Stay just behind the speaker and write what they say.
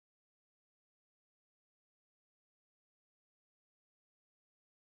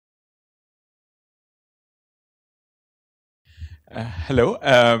Hello,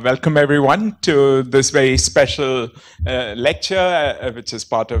 welcome everyone to this very special lecture, which is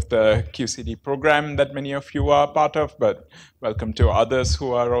part of the QCD program that many of you are part of, but welcome to others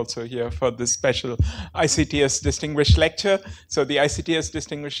who are also here for this special ICTS Distinguished Lecture. So the ICTS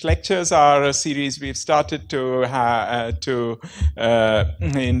Distinguished Lectures are a series we've started in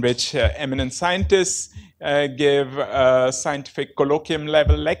which eminent scientists give a scientific colloquium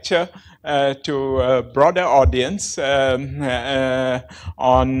level lecture to a broader audience on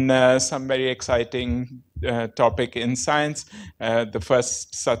some very exciting topic in science. The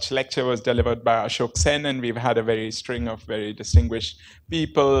first such lecture was delivered by Ashok Sen, and we've had a very string of very distinguished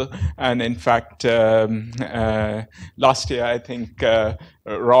people. And in fact, last year, I think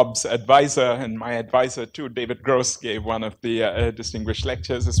Rob's advisor and my advisor too, David Gross, gave one of the distinguished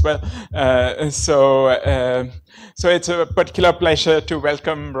lectures as well. So it's a particular pleasure to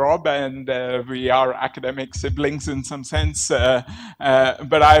welcome Rob, and we are academic siblings in some sense. But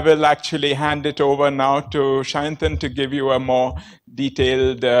I will actually hand it over now to Shanthan to give you a more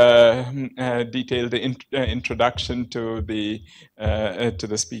detailed introduction to the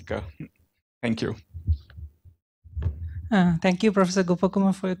speaker. Thank you. Thank you, Professor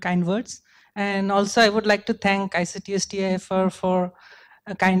Gopakumar, for your kind words. And also, I would like to thank ICTS TIFR for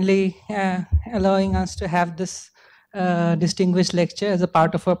kindly allowing us to have this distinguished lecture as a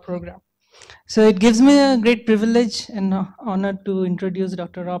part of our program. So it gives me a great privilege and honor to introduce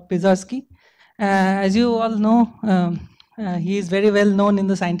Dr. Rob Pisarski. As you all know, he is very well known in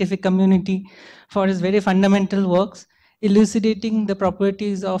the scientific community for his very fundamental works, elucidating the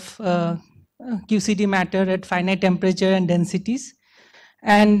properties of QCD matter at finite temperature and densities.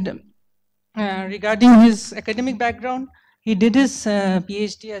 And regarding his academic background, he did his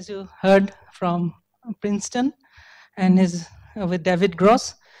PhD, as you heard, from Princeton, and with David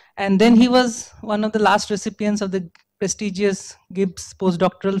Gross. And then he was one of the last recipients of the prestigious Gibbs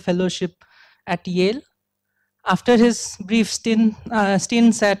postdoctoral fellowship at Yale. After his brief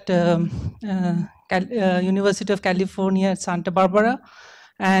stints at University of California at Santa Barbara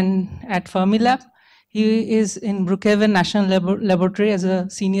and at Fermilab, he is in Brookhaven National Laboratory as a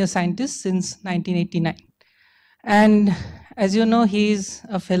senior scientist since 1989. And as you know, he is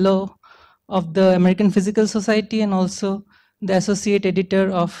a fellow of the American Physical Society and also the associate editor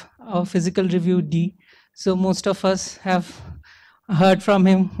of Physical Review D. So most of us have heard from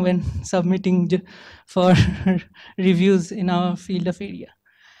him when submitting for reviews in our field of area.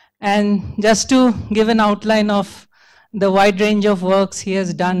 And just to give an outline of the wide range of works he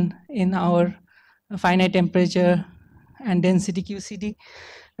has done in our finite temperature and density QCD.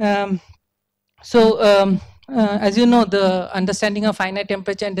 As you know, the understanding of finite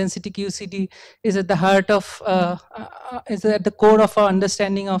temperature and density QCD is at the heart of, is at the core of our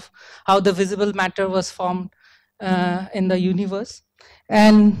understanding of how the visible matter was formed in the universe.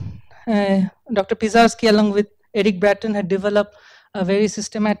 And Dr. Pisarski, along with Eric Bratton, had developed a very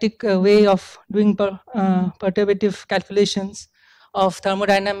systematic way of doing perturbative calculations of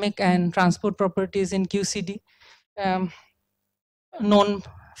thermodynamic and transport properties in QCD, known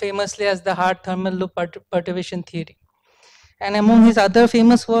famously as the hard thermal loop perturbation theory. And among his other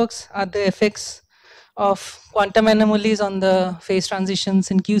famous works are the effects of quantum anomalies on the phase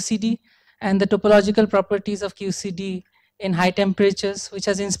transitions in QCD and the topological properties of QCD in high temperatures, which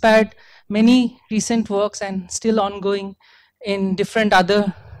has inspired many recent works and still ongoing in different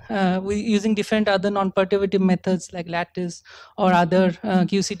other, using different other non-perturbative methods like lattice or other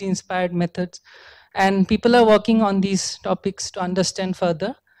QCD-inspired methods. And people are working on these topics to understand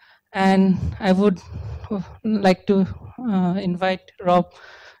further. And I would like to invite Rob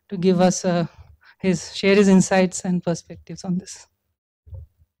to give us share his insights and perspectives on this.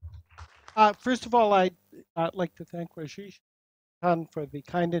 First of all, I'd like to thank Rajesh for the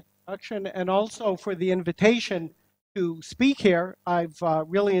kind introduction and also for the invitation to speak here. I've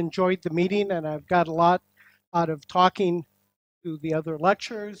really enjoyed the meeting, and I've got a lot out of talking to the other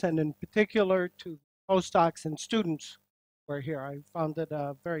lecturers, and in particular to postdocs and students who are here. I found it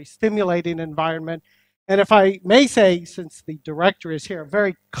a very stimulating environment, and if I may say, since the director is here, a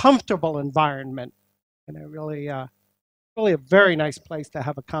very comfortable environment, and a really a very nice place to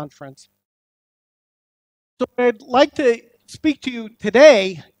have a conference. So what I'd like to speak to you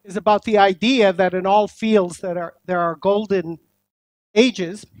today is about the idea that in all fields that there are golden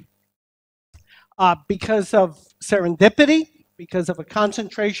ages because of serendipity, because of a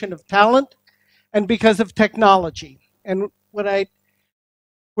concentration of talent, and because of technology. And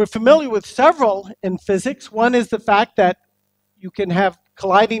we're familiar with several in physics. One is the fact that you can have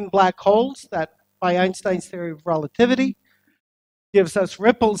colliding black holes that, by Einstein's theory of relativity, gives us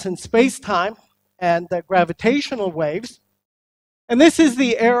ripples in space-time and gravitational waves. And this is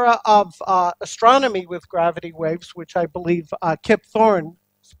the era of astronomy with gravity waves, which I believe Kip Thorne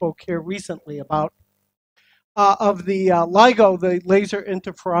spoke here recently about, of the LIGO, the laser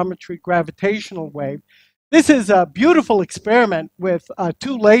interferometry gravitational wave. This is a beautiful experiment with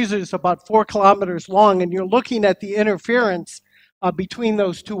two lasers about 4 kilometers long, and you're looking at the interference between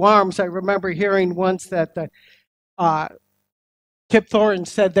those two arms. I remember hearing once that Kip Thorne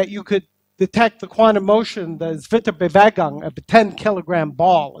said that you could detect the quantum motion, the Zwitterbewegung, of a 10-kilogram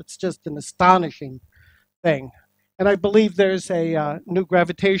ball. It's just an astonishing thing. And I believe there's a new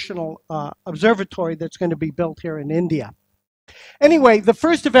gravitational observatory that's going to be built here in India. Anyway, the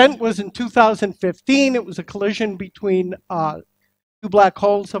first event was in 2015. It was a collision between two black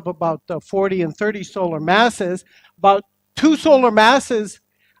holes of about 40 and 30 solar masses. About 2 solar masses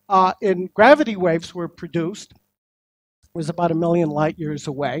in gravity waves were produced. It was about 1 million light years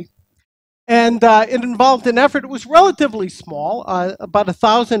away. And it involved an effort. It was relatively small, about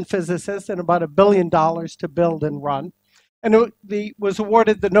 1,000 physicists and about $1 billion to build and run. And it was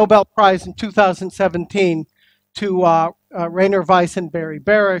awarded the Nobel Prize in 2017 to Rainer Weiss and Barry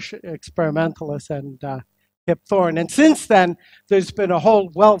Barish, experimentalists, and Kip Thorne. And since then, there's been a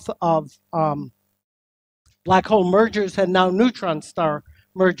whole wealth of black hole mergers and now neutron star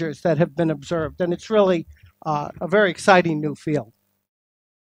mergers that have been observed. And it's really a very exciting new field.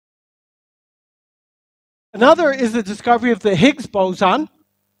 Another is the discovery of the Higgs boson.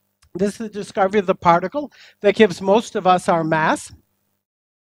 This is the discovery of the particle that gives most of us our mass.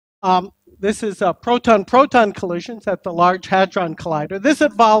 This is proton-proton collisions at the Large Hadron Collider. This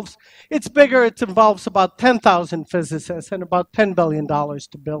involves, it's bigger, it involves about 10,000 physicists and about $10 billion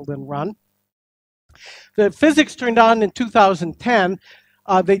to build and run. The physics turned on in 2010.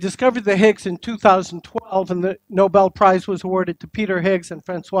 They discovered the Higgs in 2012, and the Nobel Prize was awarded to Peter Higgs and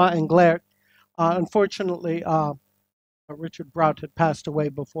Francois Englert. Unfortunately, Richard Brout had passed away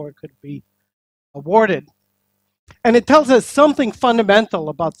before it could be awarded. And it tells us something fundamental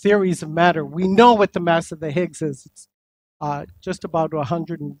about theories of matter. We know what the mass of the Higgs is. It's just about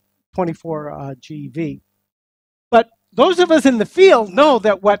 124 GeV. But those of us in the field know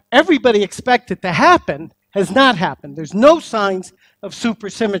that what everybody expected to happen has not happened. There's no signs of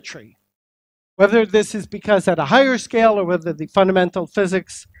supersymmetry. Whether this is because at a higher scale or whether the fundamental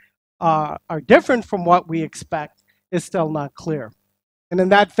physics are different from what we expect is still not clear. And in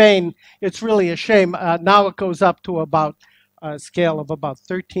that vein, it's really a shame. Now it goes up to about a scale of about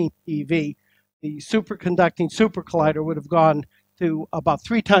 13 eV. The superconducting supercollider would have gone to about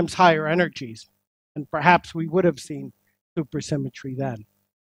 3 times higher energies. And perhaps we would have seen supersymmetry then.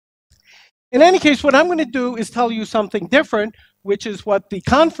 In any case, what I'm going to do is tell you something different, which is what the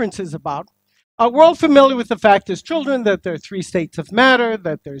conference is about. We're all familiar with the fact as children that there are 3 states of matter,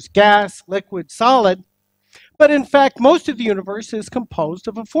 that there's gas, liquid, solid. But in fact, most of the universe is composed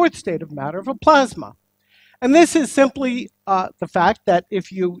of a 4th state of matter, of a plasma. And this is simply the fact that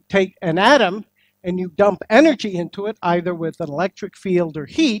if you take an atom and you dump energy into it, either with an electric field or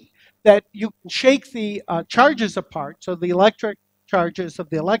heat, that you can shake the charges apart. So the electric charges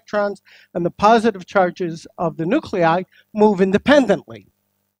of the electrons and the positive charges of the nuclei move independently.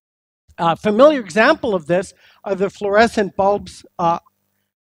 A familiar example of this are the fluorescent bulbs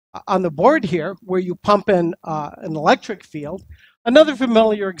on the board here, where you pump in an electric field. Another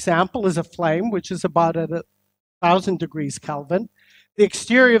familiar example is a flame, which is about at 1,000 degrees Kelvin. The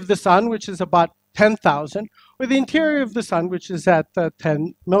exterior of the sun, which is about 10,000, or the interior of the sun, which is at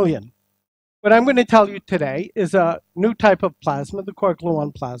 10 million. What I'm going to tell you today is a new type of plasma, the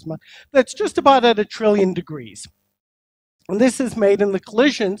Quark-Gluon Plasma, that's just about at 1 trillion degrees. And this is made in the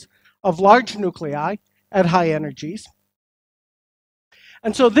collisions of large nuclei at high energies.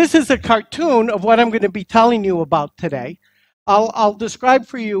 And so this is a cartoon of what I'm going to be telling you about today. I'll describe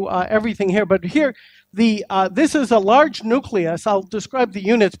for you everything here, but here, this is a large nucleus. I'll describe the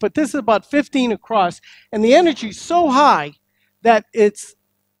units, but this is about 15 across, and the energy is so high that this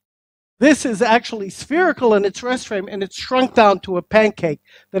is actually spherical in its rest frame, and it's shrunk down to a pancake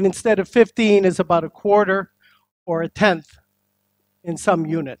that instead of 15 is about 1/4 or 1/10 in some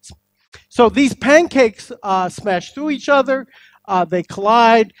units. So these pancakes smash through each other, they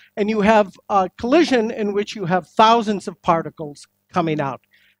collide, and you have a collision in which you have thousands of particles coming out.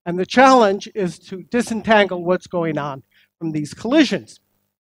 And the challenge is to disentangle what's going on from these collisions.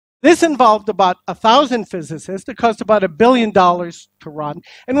 This involved about 1,000 physicists. It cost about $1 billion to run.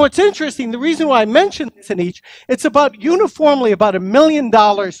 And what's interesting, the reason why I mention this in each, it's about uniformly about $1 million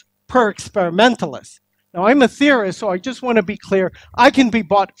per experimentalist. Now, I'm a theorist, so I just want to be clear. I can be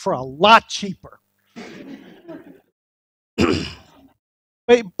bought for a lot cheaper.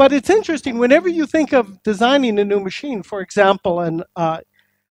 But it's interesting, whenever you think of designing a new machine, for example, an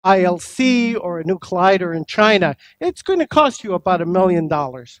ILC or a new collider in China, it's going to cost you about $1 million.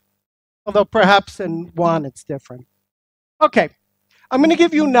 Although perhaps in yuan it's different. Okay, I'm going to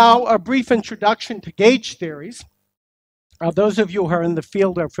give you now a brief introduction to gauge theories. Those of you who are in the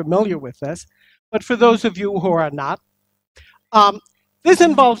field are familiar with this, but for those of you who are not, this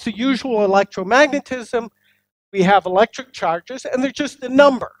involves the usual electromagnetism. We have electric charges, and they're just a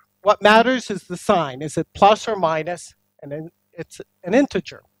number. What matters is the sign. Is it plus or minus? And then it's an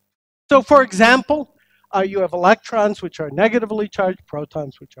integer. So for example, you have electrons which are negatively charged,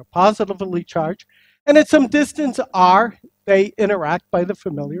 protons which are positively charged, and at some distance r, they interact by the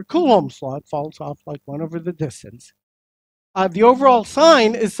familiar Coulomb's law. It falls off like 1 over the distance. The overall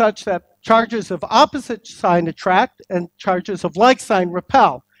sign is such that charges of opposite sign attract and charges of like sign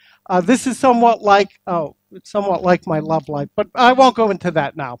repel. This is somewhat like, it's somewhat like my love life, but I won't go into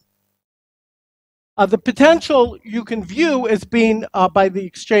that now. The potential you can view as being by the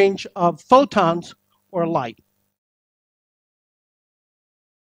exchange of photons or light.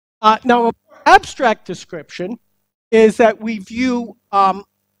 Now, an abstract description is that we view,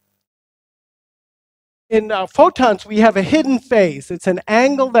 in photons, we have a hidden phase. It's an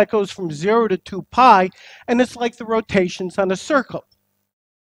angle that goes from 0 to 2 pi, and it's like the rotations on a circle.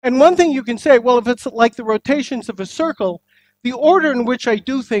 And one thing you can say, well, if it's like the rotations of a circle, the order in which I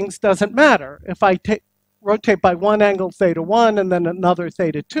do things doesn't matter. If I rotate by one angle theta 1 and then another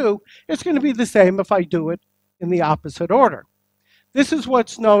theta 2, it's going to be the same if I do it in the opposite order. This is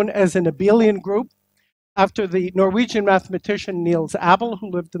what's known as an abelian group, after the Norwegian mathematician Niels Abel, who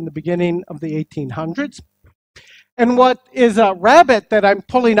lived in the beginning of the 1800s. And what is a rabbit that I'm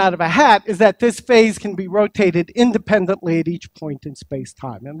pulling out of a hat is that this phase can be rotated independently at each point in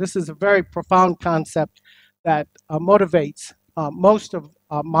space-time. And this is a very profound concept that motivates most of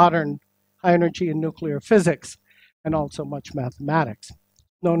modern high-energy and nuclear physics, and also much mathematics,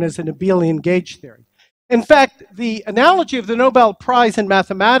 known as an abelian gauge theory. In fact, the analogy of the Nobel Prize in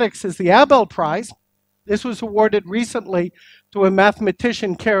mathematics is the Abel Prize. This was awarded recently to a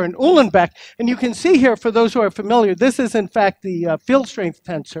mathematician, Karen Uhlenbeck. And you can see here, for those who are familiar, this is in fact the field strength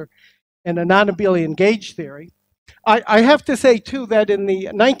tensor in a non-abelian gauge theory. I have to say, too, that in the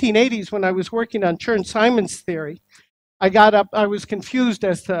 1980s, when I was working on Chern-Simons theory, I was confused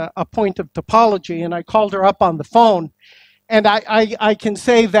as to a point of topology, and I called her up on the phone. And I can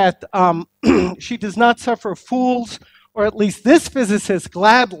say that she does not suffer fools, or at least this physicist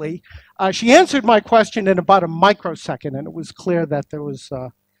gladly. She answered my question in about a microsecond, and it was clear that there was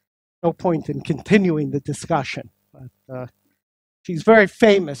no point in continuing the discussion. But she's very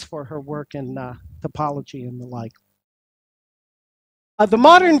famous for her work in topology and the like. The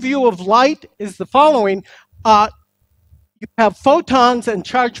modern view of light is the following. You have photons and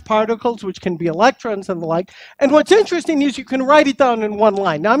charged particles, which can be electrons and the like. And what's interesting is you can write it down in one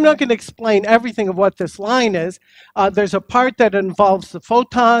line. Now, I'm not going to explain everything of what this line is. There's a part that involves the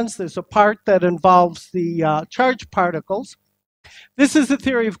photons. There's a part that involves the charged particles. This is the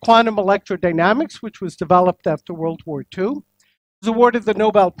theory of quantum electrodynamics, which was developed after World War II. It was awarded the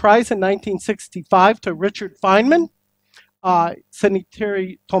Nobel Prize in 1965 to Richard Feynman,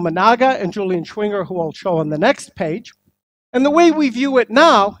 Sunitari Tominaga, and Julian Schwinger, who I'll show on the next page. And the way we view it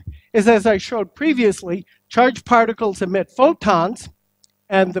now is, as I showed previously, charged particles emit photons,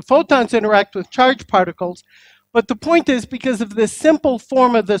 and the photons interact with charged particles. But the point is, because of this simple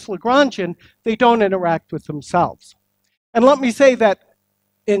form of this Lagrangian, they don't interact with themselves. And let me say that,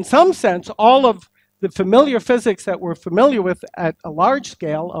 in some sense, all of the familiar physics that we're familiar with at a large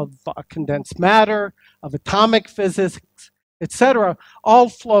scale of condensed matter, of atomic physics, etc., all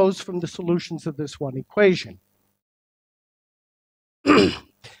flows from the solutions of this one equation.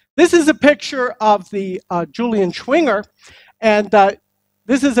 This is a picture of the Julian Schwinger, and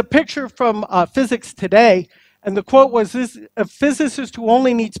this is a picture from Physics Today, and the quote was, "This a physicist who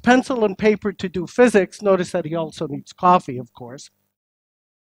only needs pencil and paper to do physics." Notice that he also needs coffee, of course.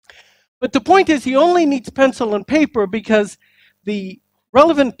 But the point is, he only needs pencil and paper because the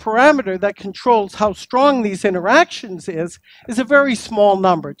relevant parameter that controls how strong these interactions is a very small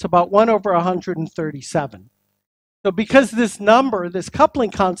number. It's about 1 over 137. So because this number, this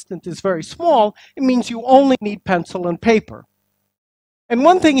coupling constant, is very small, it means you only need pencil and paper. And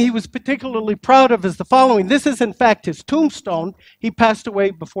one thing he was particularly proud of is the following. This is, in fact, his tombstone. He passed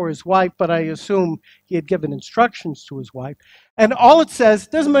away before his wife, but I assume he had given instructions to his wife. And all it says,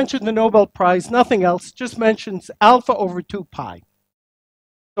 doesn't mention the Nobel Prize, nothing else, just mentions alpha over 2 pi.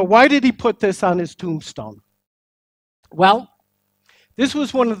 So why did he put this on his tombstone? Well, this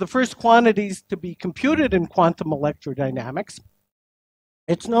was one of the first quantities to be computed in quantum electrodynamics.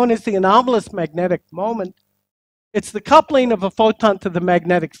 It's known as the anomalous magnetic moment. It's the coupling of a photon to the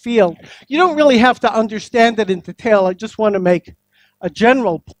magnetic field. You don't really have to understand it in detail. I just want to make a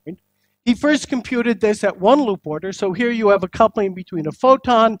general point. He first computed this at one loop order. So here you have a coupling between a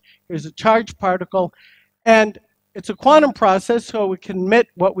photon, here's a charged particle, and it's a quantum process, so it can emit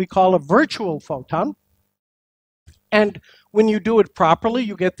what we call a virtual photon. And when you do it properly,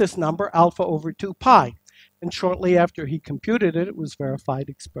 you get this number, alpha over 2 pi. And shortly after he computed it, it was verified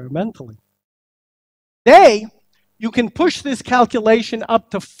experimentally. Today, you can push this calculation up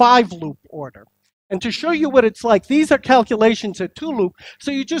to 5-loop order. And to show you what it's like, these are calculations at 2-loop,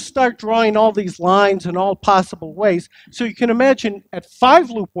 so you just start drawing all these lines in all possible ways. So you can imagine at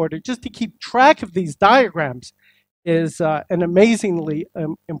 5-loop order, just to keep track of these diagrams is an amazingly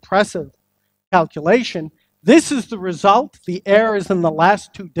impressive calculation. This is the result. The error is in the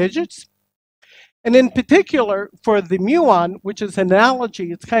last 2 digits. And in particular, for the muon, which is an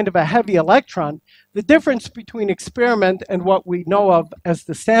analogy, it's kind of a heavy electron, the difference between experiment and what we know of as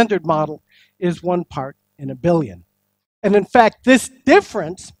the standard model is 1 part in a billion. And in fact, this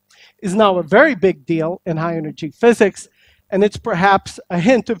difference is now a very big deal in high energy physics, and it's perhaps a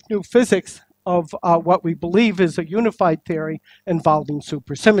hint of new physics of what we believe is a unified theory involving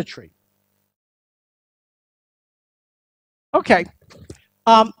supersymmetry. Okay.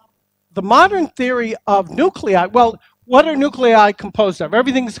 The modern theory of nuclei, well, what are nuclei composed of?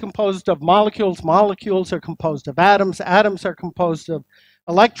 Everything is composed of molecules. Molecules are composed of atoms. Atoms are composed of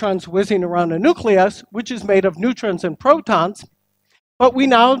electrons whizzing around a nucleus, which is made of neutrons and protons. But we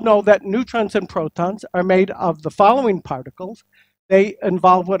now know that neutrons and protons are made of the following particles. They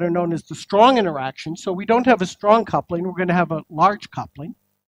involve what are known as the strong interactions. So we don't have a strong coupling. We're going to have a large coupling.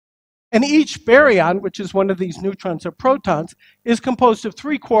 And each baryon, which is one of these neutrons or protons, is composed of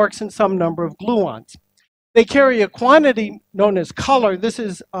 3 quarks and some number of gluons. They carry a quantity known as color. This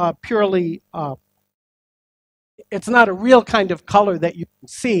is purely, it's not a real kind of color that you can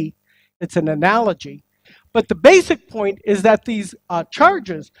see. It's an analogy. But the basic point is that these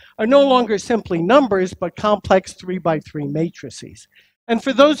charges are no longer simply numbers, but complex 3x3 matrices. And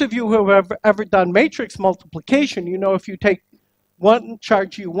for those of you who have ever done matrix multiplication, you know if you take 1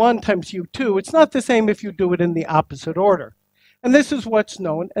 charge U1 times U2, it's not the same if you do it in the opposite order. And this is what's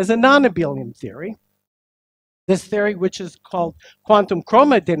known as a non-abelian theory. This theory, which is called quantum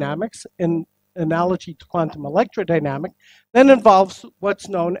chromodynamics, in analogy to quantum electrodynamics, then involves what's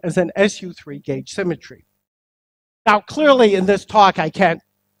known as an SU3 gauge symmetry. Now, clearly in this talk, I can't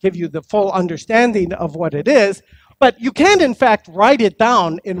give you the full understanding of what it is, but you can, in fact, write it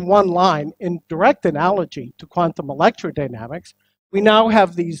down in one line in direct analogy to quantum electrodynamics. We now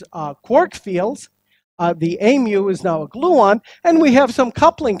have these quark fields. The A mu is now a gluon, and we have some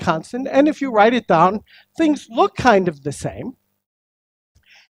coupling constant. And if you write it down, things look kind of the same.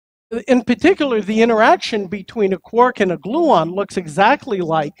 In particular, the interaction between a quark and a gluon looks exactly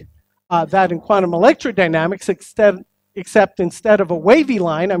like that in quantum electrodynamics, except instead of a wavy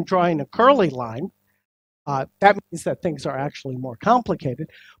line, I'm drawing a curly line. That means that things are actually more complicated.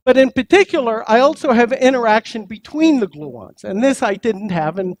 But in particular, I also have interaction between the gluons. And this I didn't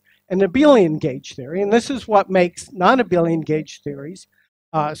have in an abelian gauge theory. And this is what makes non-abelian gauge theories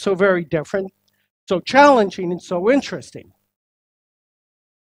so very different, so challenging, and so interesting.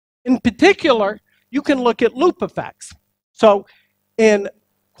 In particular, you can look at loop effects. So in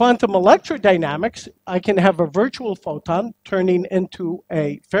quantum electrodynamics, I can have a virtual photon turning into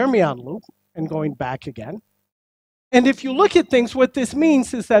a fermion loop and going back again. And if you look at things, what this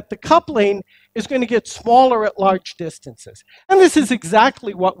means is that the coupling is going to get smaller at large distances. And this is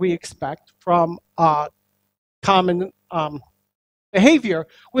exactly what we expect from common behavior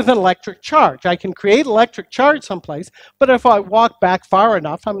with an electric charge. I can create electric charge someplace, but if I walk back far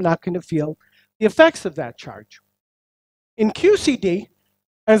enough, I'm not going to feel the effects of that charge. In QCD,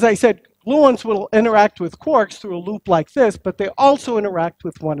 as I said, gluons will interact with quarks through a loop like this, but they also interact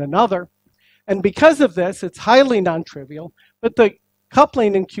with one another. And because of this, it's highly non-trivial, but the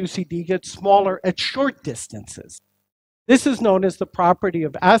coupling in QCD gets smaller at short distances. This is known as the property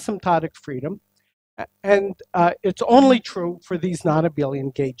of asymptotic freedom, and it's only true for these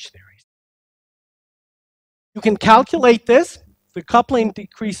non-abelian gauge theories. You can calculate this. The coupling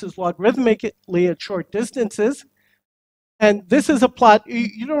decreases logarithmically at short distances. And this is a plot.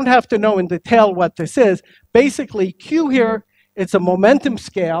 You don't have to know in detail what this is. Basically, Q here, it's a momentum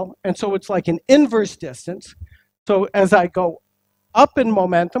scale, and so it's like an inverse distance. So as I go up in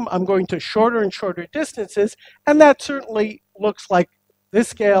momentum, I'm going to shorter and shorter distances, and that certainly looks like this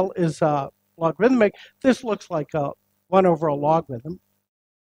scale is logarithmic. This looks like a 1 over a logarithm.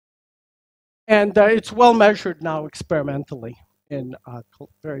 And it's well measured now experimentally in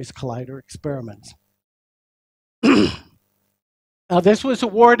various collider experiments. This was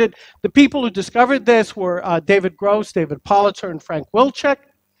awarded, the people who discovered this were David Gross, David Politzer, and Frank Wilczek.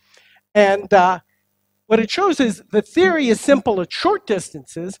 And what it shows is the theory is simple at short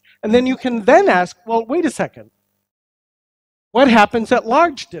distances, and then you can then ask, well, wait a second. What happens at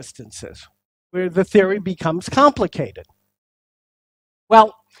large distances, where the theory becomes complicated?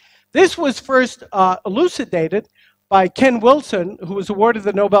 Well, this was first elucidated by Ken Wilson, who was awarded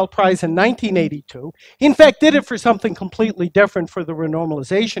the Nobel Prize in 1982. He, in fact, did it for something completely different for the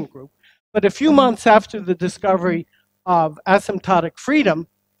renormalization group. But a few months after the discovery of asymptotic freedom,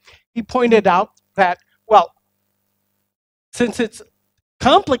 he pointed out that, well, since it's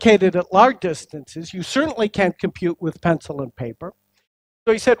complicated at large distances, you certainly can't compute with pencil and paper.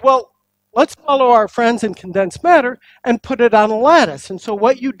 So he said, well, let's follow our friends in condensed matter and put it on a lattice. And so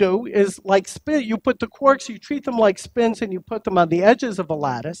what you do is, like spin, you put the quarks, you treat them like spins, and you put them on the edges of a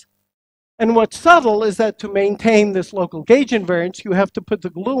lattice. And what's subtle is that to maintain this local gauge invariance, you have to put the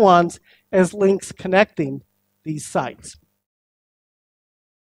gluons as links connecting these sites.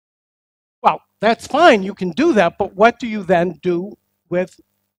 Well, that's fine, you can do that, but what do you then do with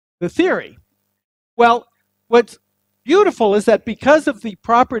the theory? Well, what's beautiful is that because of the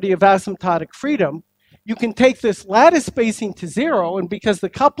property of asymptotic freedom, you can take this lattice spacing to 0, and because the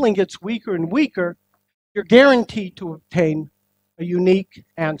coupling gets weaker and weaker, you're guaranteed to obtain a unique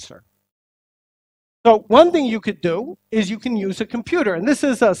answer. So one thing you could do is you can use a computer. And this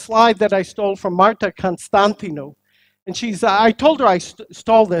is a slide that I stole from Marta Constantinou. And she's, I told her I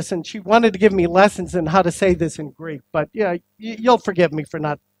stole this, and she wanted to give me lessons in how to say this in Greek. But yeah, you'll forgive me for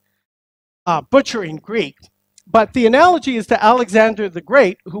not butchering Greek. But the analogy is to Alexander the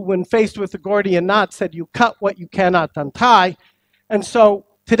Great, who when faced with the Gordian knot said, you cut what you cannot untie. And so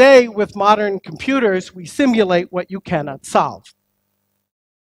today with modern computers, we simulate what you cannot solve.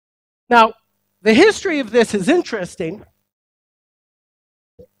 Now, the history of this is interesting.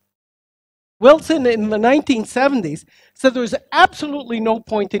 Wilson in the 1970s said there was absolutely no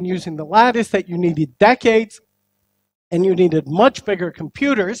point in using the lattice, that you needed decades and you needed much bigger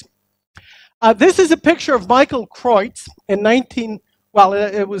computers. This is a picture of Michael Kreutz in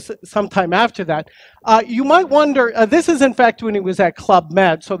it was sometime after that. You might wonder, this is in fact when he was at Club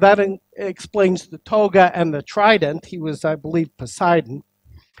Med, so that explains the toga and the trident. He was, I believe, Poseidon.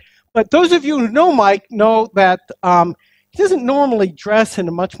 But those of you who know Mike know that he doesn't normally dress in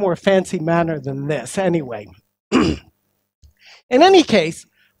a much more fancy manner than this anyway. In any case,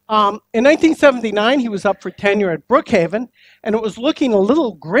 in 1979, he was up for tenure at Brookhaven, and it was looking a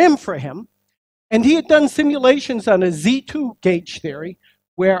little grim for him. And he had done simulations on a Z2 gauge theory,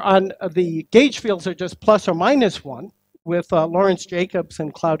 where on the gauge fields are just plus or minus 1, with Lawrence Jacobs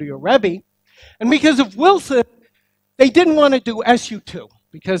and Claudio Rebbi. And because of Wilson, they didn't want to do SU2,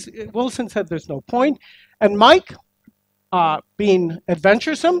 because Wilson said there's no point. And Mike, being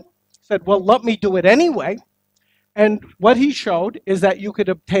adventuresome, said, well, let me do it anyway. And what he showed is that you could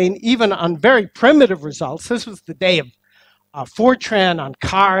obtain, even on very primitive results, this was the day of Fortran on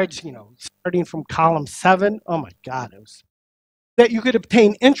cards, you know, starting from column 7. Oh my God, it was that you could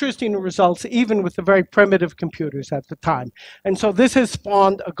obtain interesting results even with the very primitive computers at the time. And so this has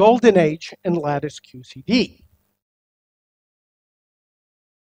spawned a golden age in lattice QCD.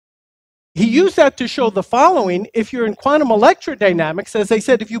 He used that to show the following. If you're in quantum electrodynamics, as I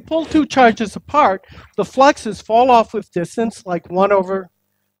said, if you pull two charges apart, the fluxes fall off with distance, like 1 over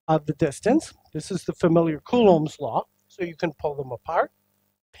the distance. This is the familiar Coulomb's law, so you can pull them apart.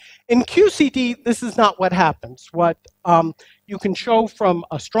 In QCD, this is not what happens. What you can show from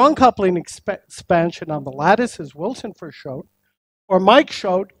a strong coupling expansion on the lattice, as Wilson first showed, or Mike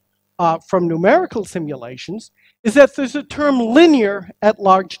showed from numerical simulations, is that there's a term linear at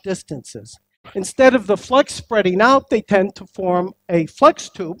large distances. Instead of the flux spreading out, they tend to form a flux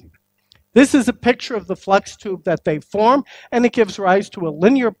tube. This is a picture of the flux tube that they form, and it gives rise to a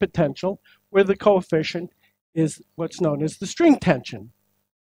linear potential where the coefficient is what's known as the string tension.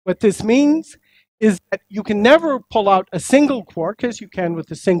 What this means is that you can never pull out a single quark as you can with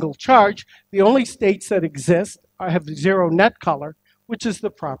a single charge. The only states that exist have zero net color, which is the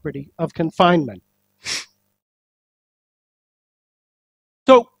property of confinement.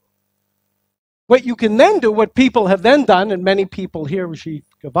 So what you can then do, what people have then done, and many people here, Rajiv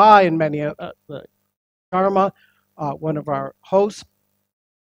Gavai and many, Sharma, one of our hosts,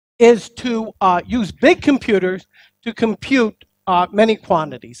 is to use big computers to compute many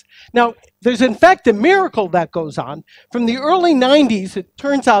quantities. Now, there's in fact a miracle that goes on. From the early 90s, it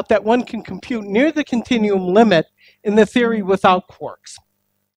turns out that one can compute near the continuum limit in the theory without quarks.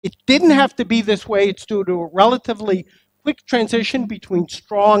 It didn't have to be this way. It's due to a relatively quick transition between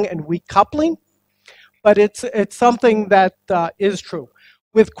strong and weak coupling, but it's something that is true.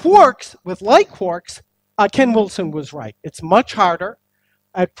 With quarks, with light quarks, Ken Wilson was right. It's much harder.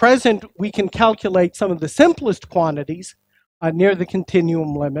 At present, we can calculate some of the simplest quantities near the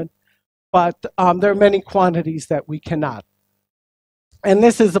continuum limit, but there are many quantities that we cannot. And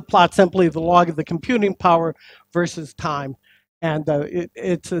this is a plot simply the log of the computing power versus time. And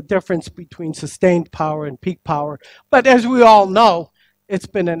it's a difference between sustained power and peak power. But as we all know, it's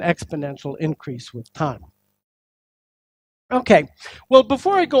been an exponential increase with time. Okay, well,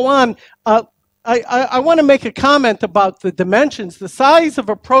 before I go on, I want to make a comment about the dimensions. The size of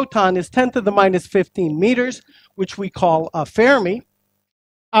a proton is 10 to the minus 15 meters, which we call Fermi.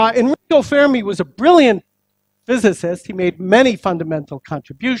 Enrico Fermi was a brilliant physicist. He made many fundamental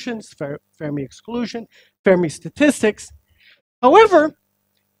contributions, Fermi exclusion, Fermi statistics. However,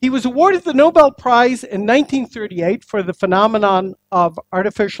 he was awarded the Nobel Prize in 1938 for the phenomenon of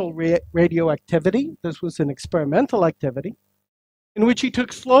artificial radioactivity. This was an experimental activity in which he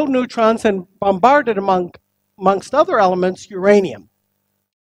took slow neutrons and bombarded amongst other elements, uranium.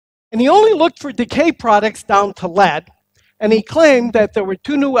 And he only looked for decay products down to lead, and he claimed that there were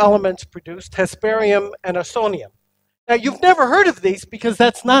two new elements produced, hesperium and osonium. Now, you've never heard of these because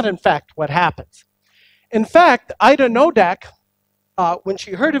that's not, in fact, what happens. In fact, Ida Nodak, when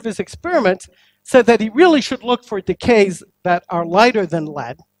she heard of his experiments, said that he really should look for decays that are lighter than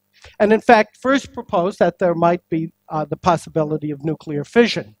lead, and in fact, first proposed that there might be the possibility of nuclear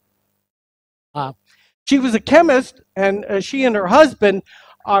fission. She was a chemist, and she and her husband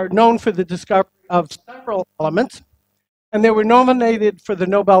are known for the discovery of several elements, and they were nominated for the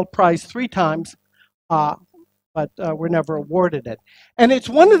Nobel Prize 3 times, but were never awarded it. And it's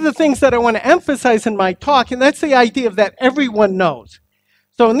one of the things that I want to emphasize in my talk, and that's the idea of that everyone knows.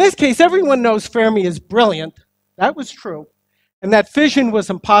 So in this case, everyone knows Fermi is brilliant. That was true. And that fission was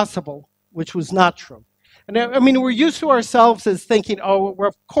impossible, which was not true. And I mean, we're used to ourselves as thinking, oh,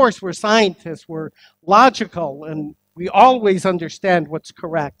 of course, we're scientists, we're logical, and we always understand what's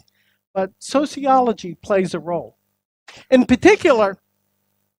correct. But sociology plays a role. In particular,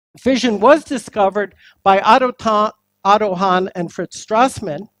 fission was discovered by Otto Hahn and Fritz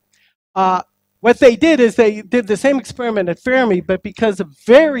Strassmann. What they did is they did the same experiment at Fermi, but because of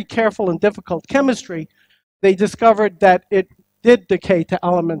very careful and difficult chemistry, they discovered that it did decay to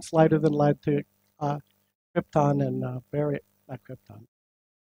elements lighter than lead, to krypton and barium, not krypton,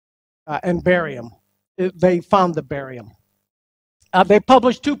 and barium. They found the barium. They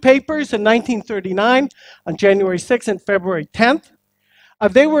published 2 papers in 1939 on January 6th and February 10th.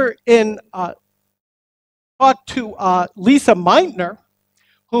 They were in talk to Lisa Meitner,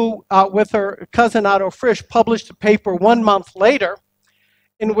 who, with her cousin Otto Frisch, published a paper 1 month later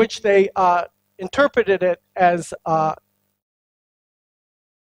in which they interpreted it as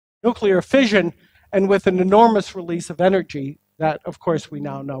nuclear fission and with an enormous release of energy that, of course, we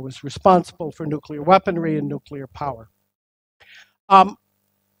now know is responsible for nuclear weaponry and nuclear power.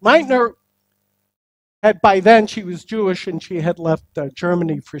 Meitner had, by then, she was Jewish and she had left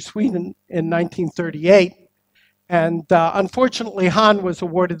Germany for Sweden in 1938. And unfortunately, Hahn was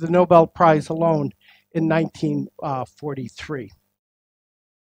awarded the Nobel Prize alone in 1943.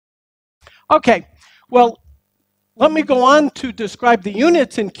 Okay, well, let me go on to describe the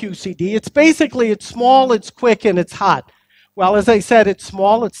units in QCD. It's basically, it's small, it's quick, and it's hot. Well, as I said, it's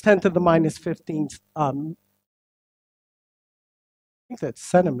small, it's 10 to the minus 15, I think that's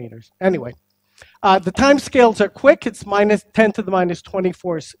centimeters. Anyway, the time scales are quick, it's minus 10 to the minus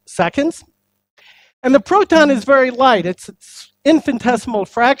 24 seconds. And the proton is very light. It's infinitesimal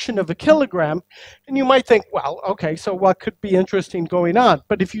fraction of a kilogram. And you might think, well, okay, so what could be interesting going on?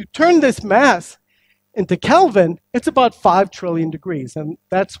 But if you turn this mass into Kelvin, it's about 5 trillion degrees. And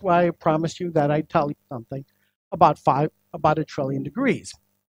that's why I promised you that I'd tell you something about 1 trillion degrees.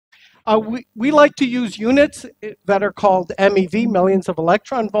 We like to use units that are called MeV, millions of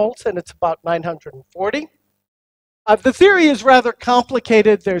electron volts, and it's about 940. The theory is rather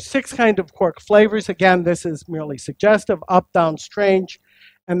complicated. There's 6 kinds of quark flavors. Again, this is merely suggestive: up, down, strange,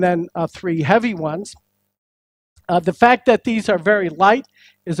 and then 3 heavy ones. The fact that these are very light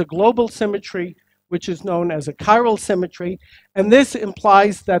is a global symmetry, which is known as a chiral symmetry. And this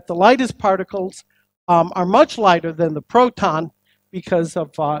implies that the lightest particles are much lighter than the proton because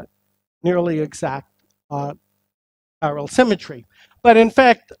of nearly exact chiral symmetry. But in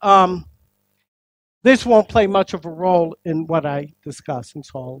fact, this won't play much of a role in what I discuss, and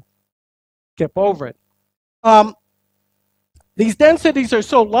so I'll skip over it. These densities are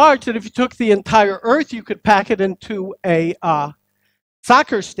so large that if you took the entire Earth, you could pack it into a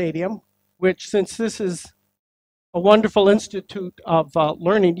soccer stadium, which, since this is a wonderful institute of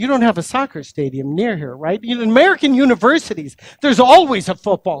learning. You don't have a soccer stadium near here, right? In American universities, there's always a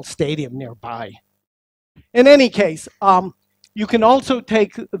football stadium nearby. In any case, you can also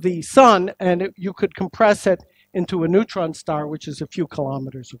take the sun and you could compress it into a neutron star, which is a few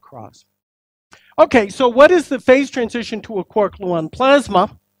kilometers across. Okay, so what is the phase transition to a quark-gluon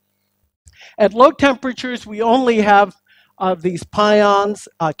plasma? At low temperatures, we only have these pions,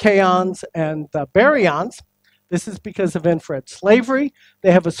 kaons, and baryons. This is because of infrared slavery.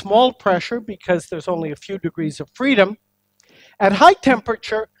 They have a small pressure because there's only a few degrees of freedom. At high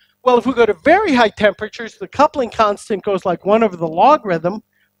temperature, well, if we go to very high temperatures, the coupling constant goes like 1 over the logarithm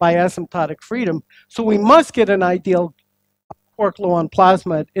by asymptotic freedom. So we must get an ideal quark-gluon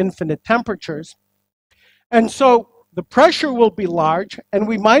plasma at infinite temperatures. And so the pressure will be large, and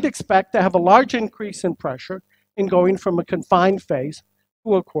we might expect to have a large increase in pressure in going from a confined phase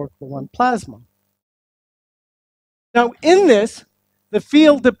to a quark-gluon plasma. Now, in this, the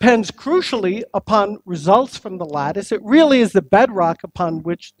field depends crucially upon results from the lattice. It really is the bedrock upon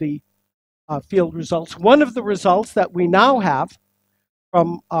which the field results. One of the results that we now have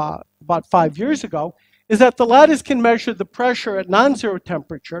from about 5 years ago is that the lattice can measure the pressure at non-zero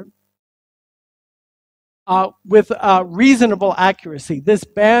temperature with reasonable accuracy. This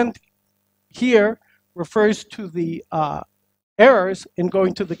band here refers to the errors in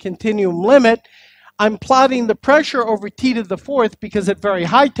going to the continuum limit. I'm plotting the pressure over t to the 4th because at very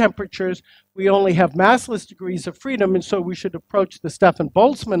high temperatures, we only have massless degrees of freedom, and so we should approach the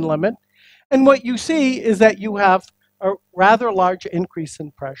Stefan-Boltzmann limit. And what you see is that you have a rather large increase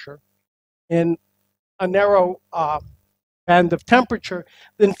in pressure in a narrow band of temperature.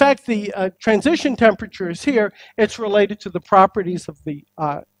 In fact, the transition temperature is here. It's related to the properties of the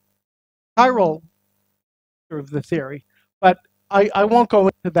chiral of the theory, but I won't go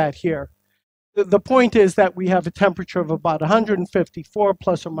into that here. The point is that we have a temperature of about 154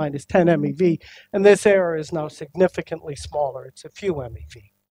 plus or minus 10 MeV, and this error is now significantly smaller. It's a few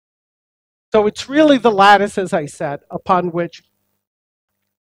MeV. So it's really the lattice, as I said, upon which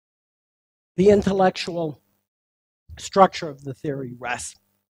the intellectual structure of the theory rests.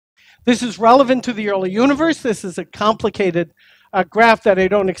 This is relevant to the early universe. This is a complicated graph that I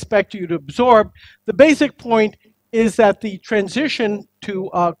don't expect you to absorb. The basic point is that the transition to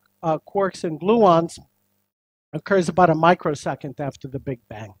quarks and gluons occurs about a microsecond after the Big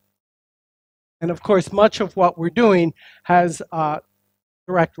Bang. And of course, much of what we're doing has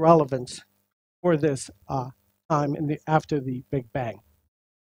direct relevance for this time after the Big Bang.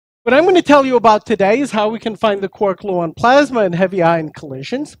 What I'm going to tell you about today is how we can find the quark-gluon plasma in heavy ion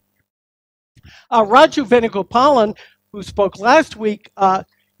collisions. Raju Venugopalan, who spoke last week,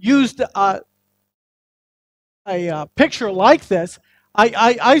 used a picture like this.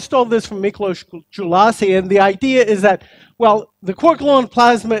 I stole this from Miklos Joulasi, and the idea is that, well, the quark-gluon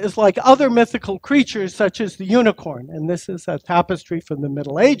plasma is like other mythical creatures, such as the unicorn, and this is a tapestry from the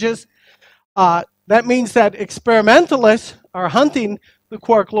Middle Ages. That means that experimentalists are hunting the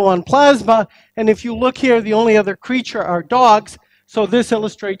quark-gluon plasma, and if you look here, the only other creature are dogs, so this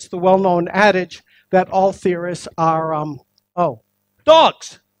illustrates the well-known adage that all theorists are,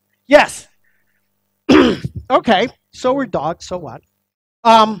 dogs! Yes! Okay, so we're dogs, so what?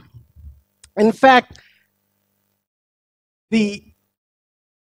 In fact, the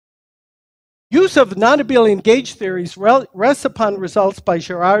use of non-abelian gauge theories rests upon results by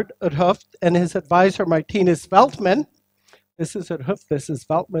Gerard 't Hooft and his advisor Martinus Veltman. This is 't Hooft, this is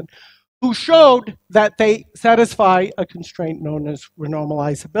Veltman, who showed that they satisfy a constraint known as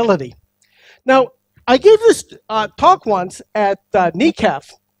renormalizability. Now, I gave this talk once at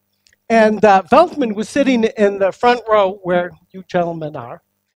NECAF, and Veltman was sitting in the front row where you gentlemen are.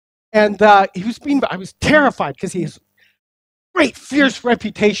 And I was terrified because he has great, fierce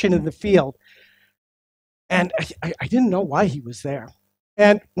reputation in the field. And I didn't know why he was there.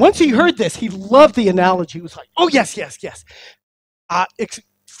 And once he heard this, he loved the analogy. He was like, oh, yes, yes, yes.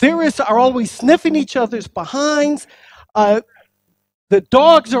 Theorists are always sniffing each other's behinds. The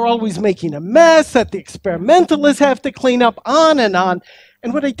dogs are always making a mess that the experimentalists have to clean up, on and on.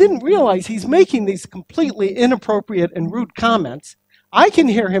 And what I didn't realize, he's making these completely inappropriate and rude comments. I can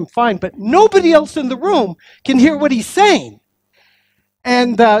hear him fine, but nobody else in the room can hear what he's saying.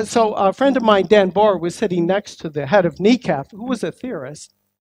 And so a friend of mine, Dan Bohr, was sitting next to the head of NECAF, who was a theorist,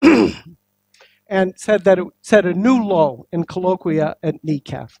 and said that it set a new low in colloquia at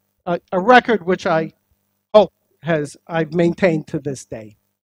NECAF, a record which I hope I've maintained to this day.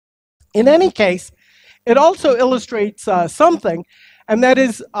 In any case, it also illustrates something, and that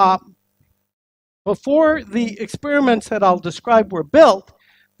is before the experiments that I'll describe were built,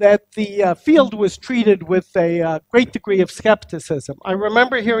 that the field was treated with a great degree of skepticism. I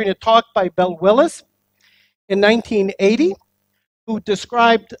remember hearing a talk by Bell Willis in 1980, who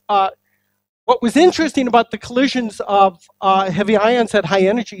described what was interesting about the collisions of heavy ions at high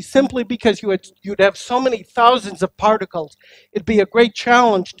energy, simply because you'd have so many thousands of particles, it'd be a great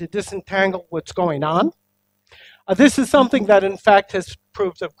challenge to disentangle what's going on. This is something that, in fact, has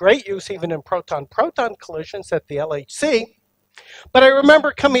proved of great use even in proton-proton collisions at the LHC. But I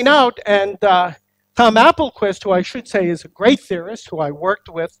remember coming out, and Tom Applequist, who I should say is a great theorist, who I worked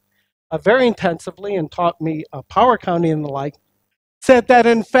with very intensively and taught me power counting and the like, said that,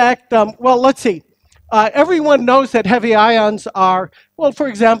 in fact, well, let's see. Everyone knows that heavy ions are, well, for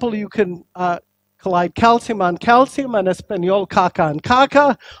example, you can collide calcium on calcium, en espagnol caca on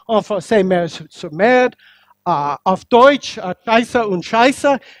caca, en français mer sur mer, auf Deutsch Scheiße und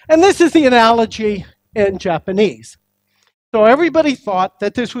Scheiße, and this is the analogy in Japanese. So everybody thought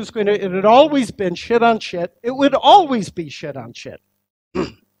that this was going to, it had always been shit on shit, it would always be shit on shit.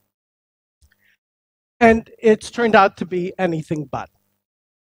 And it's turned out to be anything but.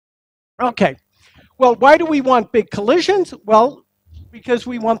 Okay, well, why do we want big collisions? Well, because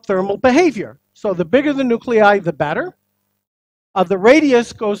we want thermal behavior. So the bigger the nuclei, the better. The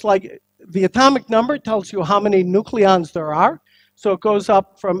radius goes like, the atomic number tells you how many nucleons there are. So it goes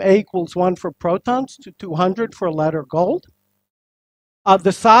up from A equals 1 for protons to 200 for lead or gold.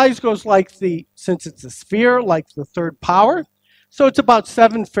 The size goes like since it's a sphere, like the third power. So it's about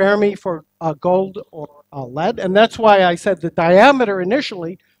 7 Fermi for gold or lead. And that's why I said the diameter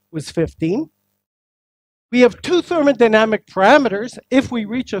initially was 15. We have 2 thermodynamic parameters if we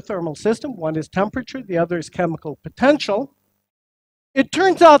reach a thermal system. One is temperature, the other is chemical potential. It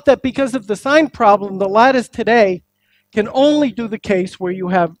turns out that because of the sign problem, the lattice today can only do the case where you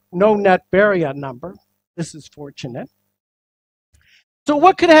have no net baryon number. This is fortunate. So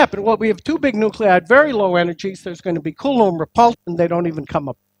what could happen? Well, we have 2 big nuclei at very low energies. There's going to be Coulomb repulsion. They don't even come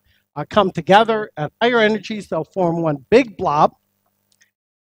together. At higher energies, they'll form one big blob.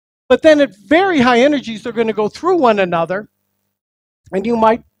 But then at very high energies, they're going to go through one another, and you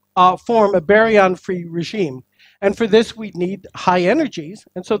might form a baryon-free regime. And for this, we need high energies.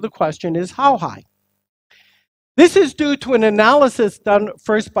 And so the question is, how high? This is due to an analysis done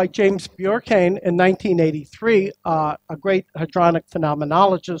first by James Bjorkane in 1983, a great hadronic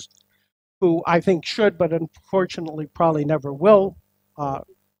phenomenologist who I think should, but unfortunately probably never will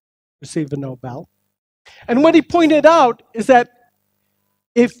receive a Nobel. And what he pointed out is that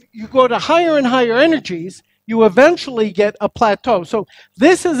if you go to higher and higher energies, you eventually get a plateau. So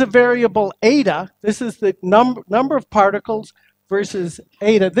this is a variable eta. This is the number of particles versus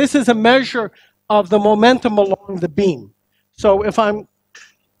eta. This is a measure of the momentum along the beam. So if I'm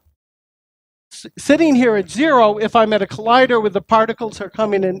sitting here at 0, if I'm at a collider where the particles are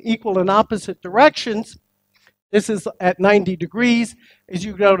coming in equal and opposite directions, this is at 90 degrees. As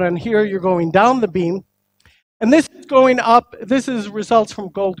you go down here, you're going down the beam. And this is going up. This is results from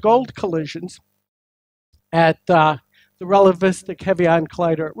gold-gold collisions at the relativistic heavy ion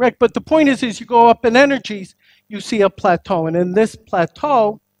collider at RIC. But the point is, as you go up in energies, you see a plateau. And in this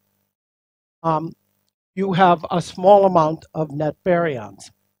plateau, you have a small amount of net baryons.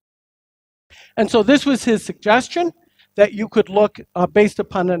 And so this was his suggestion, that you could look based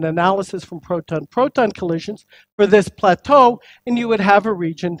upon an analysis from proton-proton collisions for this plateau, and you would have a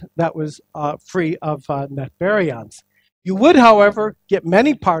region that was free of net baryons. You would, however, get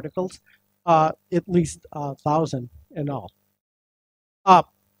many particles, at least 1,000 in all.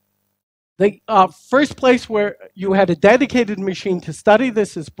 The first place where you had a dedicated machine to study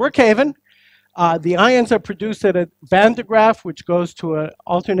this is Brookhaven. The ions are produced at a Van de Graaff, which goes to an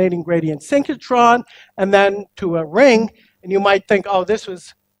alternating gradient synchrotron, and then to a ring. And you might think, oh,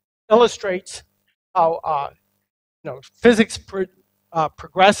 this illustrates how physics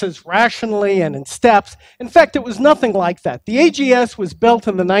progresses rationally and in steps. In fact, it was nothing like that. The AGS was built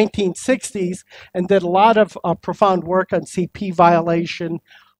in the 1960s and did a lot of profound work on CP violation,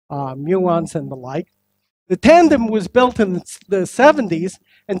 muons, and the like. The tandem was built in the 70s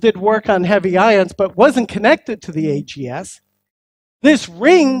and did work on heavy ions, but wasn't connected to the AGS. This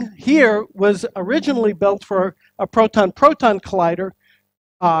ring here was originally built for a proton-proton collider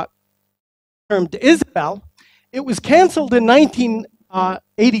termed Isabel. It was canceled in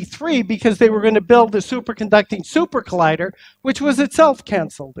 1983 because they were going to build the superconducting super collider, which was itself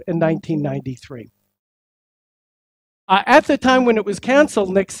canceled in 1993. At the time when it was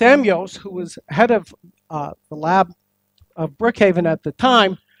canceled, Nick Samios, who was head of the lab of Brookhaven at the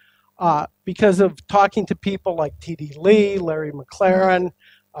time, because of talking to people like T.D. Lee, Larry McLaren,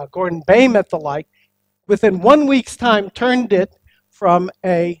 Gordon Baymet, the like, within 1 week's time turned it from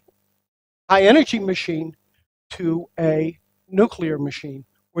a high energy machine to a nuclear machine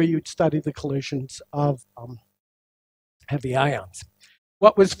where you'd study the collisions of heavy ions.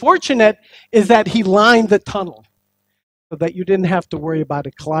 What was fortunate is that he lined the tunnel so that you didn't have to worry about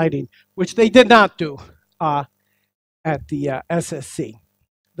it colliding, which they did not do at the SSC.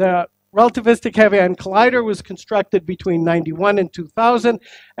 The relativistic heavy ion collider was constructed between 91 and 2000,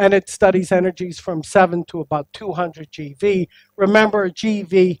 and it studies energies from 7 to about 200 GeV. Remember,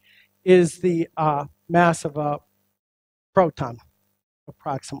 GeV is the mass of a proton,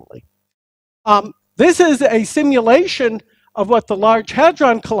 approximately. This is a simulation of what the Large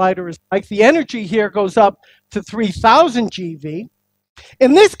Hadron Collider is like. The energy here goes up to 3000 GeV.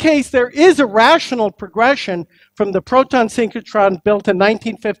 In this case, there is a rational progression from the proton synchrotron built in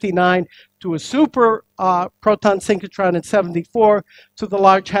 1959 to a super proton synchrotron in 74 to the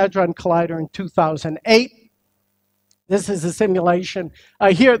Large Hadron Collider in 2008. This is a simulation.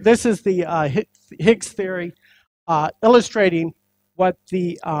 Here, this is the Higgs theory illustrating what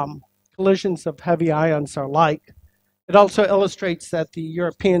the collisions of heavy ions are like. It also illustrates that the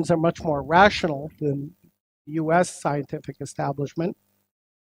Europeans are much more rational than the US scientific establishment.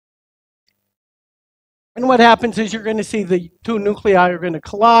 And what happens is you're going to see the two nuclei are going to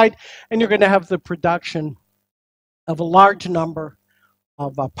collide, and you're going to have the production of a large number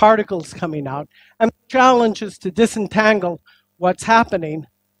of particles coming out. And the challenge is to disentangle what's happening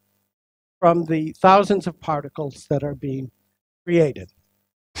from the thousands of particles that are being created.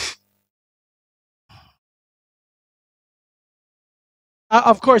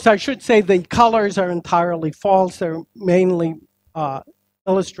 Of course, I should say the colors are entirely false. They're mainly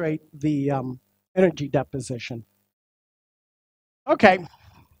illustrate the energy deposition. Okay.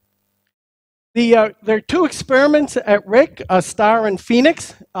 There are two experiments at RIC, Star and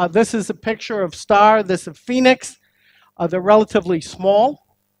Phoenix. This is a picture of Star, this of Phoenix. They're relatively small.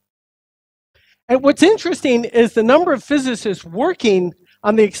 And what's interesting is the number of physicists working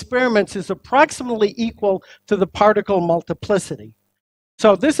on the experiments is approximately equal to the particle multiplicity.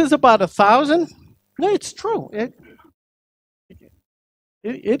 So this is about 1,000. No, it's true. It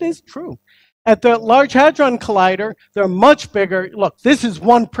is true. At the Large Hadron Collider, they're much bigger. Look, this is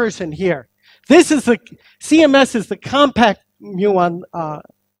one person here. This is the, CMS is the compact muon.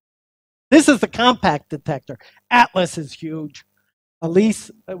 This is the compact detector. Atlas is huge. ALICE,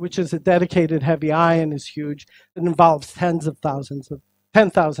 which is a dedicated heavy ion, is huge. It involves tens of thousands of,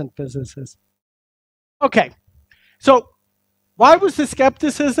 10,000 physicists. Okay, so why was the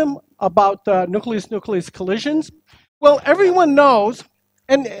skepticism about nucleus-nucleus collisions? Well, everyone knows,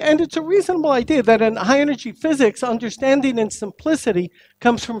 and it's a reasonable idea, that in high-energy physics, understanding and simplicity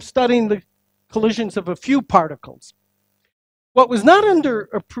comes from studying the collisions of a few particles. What was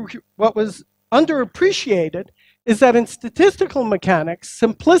underappreciated is that in statistical mechanics,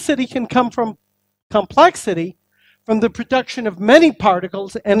 simplicity can come from complexity, from the production of many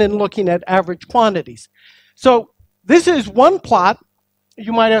particles, and in looking at average quantities. So this is one plot.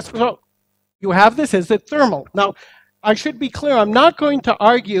 You might ask, so you have this, is it thermal? Now, I should be clear, I'm not going to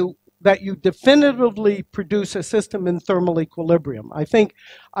argue that you definitively produce a system in thermal equilibrium. I think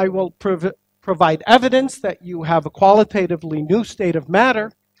I will provide evidence that you have a qualitatively new state of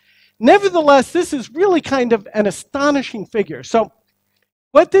matter. Nevertheless, this is really kind of an astonishing figure. So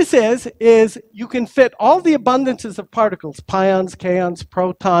what this is you can fit all the abundances of particles, pions, kaons,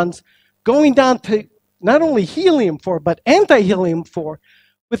 protons, going down to not only helium-4, but anti-helium-4,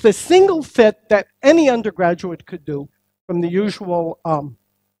 with a single fit that any undergraduate could do from the usual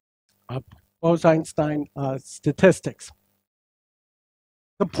Bose-Einstein statistics.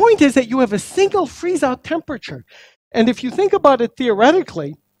 The point is that you have a single freeze-out temperature. And if you think about it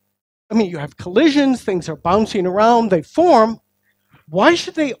theoretically, I mean, you have collisions, things are bouncing around, they form. Why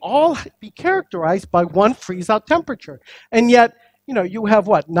should they all be characterized by one freeze-out temperature? And yet, you know, you have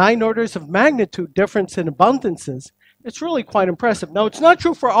what, 9 orders of magnitude difference in abundances. It's really quite impressive. Now, it's not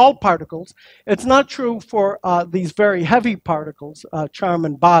true for all particles. It's not true for these very heavy particles, charm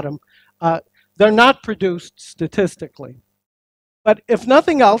and bottom. They're not produced statistically. But if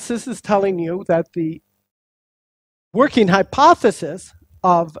nothing else, this is telling you that the working hypothesis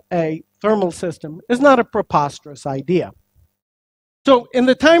of a thermal system is not a preposterous idea. So in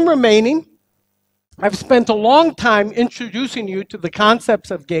the time remaining, I've spent a long time introducing you to the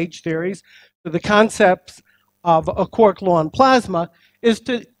concepts of gauge theories, to the concepts of a Quark-Gluon Plasma.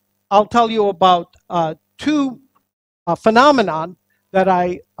 I'll tell you about two phenomenon that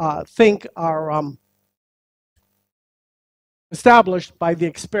I think are established by the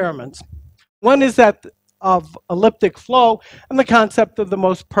experiments. One is that of elliptic flow and the concept of the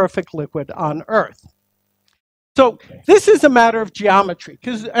most perfect liquid on Earth. So this is a matter of geometry,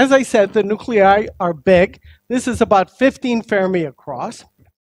 because as I said, the nuclei are big. This is about 15 Fermi across.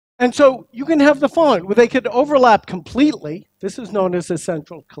 And so you can have the following, where they could overlap completely. This is known as a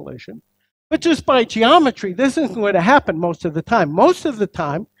central collision. But just by geometry, this isn't going to happen most of the time. Most of the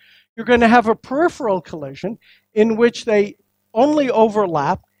time, you're going to have a peripheral collision in which they only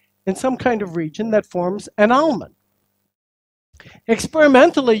overlap in some kind of region that forms an almond.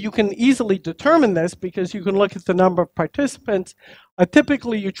 Experimentally, you can easily determine this because you can look at the number of participants.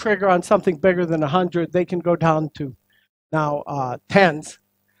 Typically, you trigger on something bigger than 100. They can go down to now tens.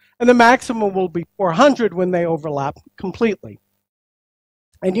 And the maximum will be 400 when they overlap completely.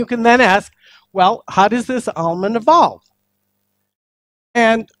 And you can then ask, well, how does this almond evolve?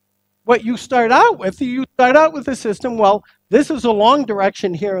 And what you start out with a system, well, this is a long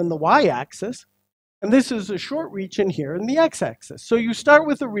direction here in the y-axis, and this is a short region here in the x-axis. So you start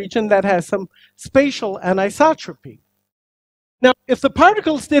with a region that has some spatial anisotropy. Now, if the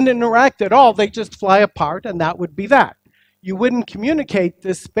particles didn't interact at all, they just fly apart, and that would be that. You wouldn't communicate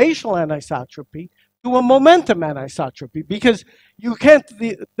this spatial anisotropy to a momentum anisotropy because you can't,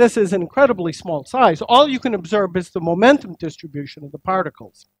 this is an incredibly small size. All you can observe is the momentum distribution of the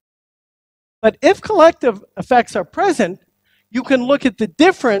particles. But if collective effects are present, you can look at the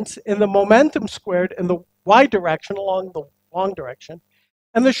difference in the momentum squared in the y direction along the long direction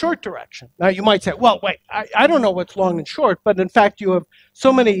and the short direction. Now you might say, well, wait, I don't know what's long and short, but in fact you have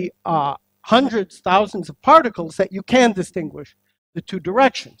so many hundreds, thousands of particles that you can distinguish the two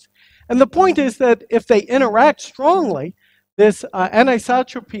directions. And the point is that if they interact strongly, this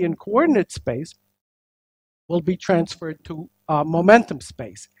anisotropy in coordinate space will be transferred to momentum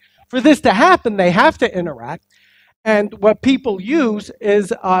space. For this to happen, they have to interact. And what people use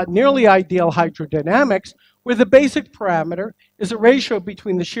is nearly ideal hydrodynamics, where the basic parameter is a ratio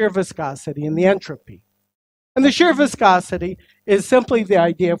between the shear viscosity and the entropy. And the shear viscosity is simply the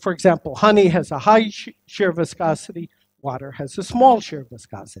idea, for example, honey has a high shear viscosity, water has a small shear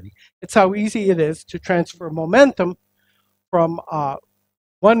viscosity. It's how easy it is to transfer momentum from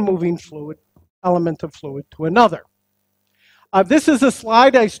one moving fluid, element of fluid, to another. This is a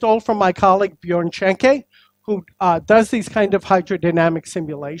slide I stole from my colleague Bjorn Schenke, who does these kind of hydrodynamic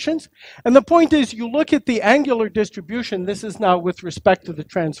simulations. And the point is, you look at the angular distribution. This is now with respect to the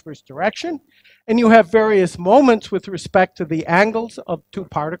transverse direction. And you have various moments with respect to the angles of two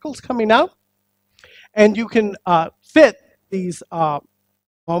particles coming out. And you can fit these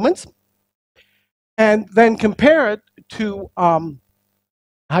moments and then compare it to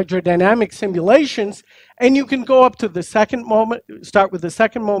hydrodynamic simulations, and you can go up to the second moment, start with the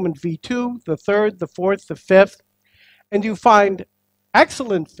second moment V2, the third, the fourth, the fifth, and you find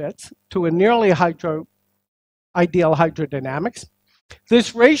excellent fits to a nearly ideal hydrodynamics.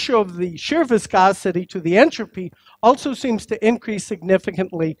 This ratio of the shear viscosity to the entropy also seems to increase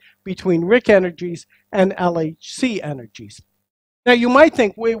significantly between RIC energies and LHC energies. Now you might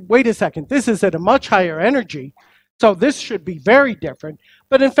think, wait a second, this is at a much higher energy, so this should be very different.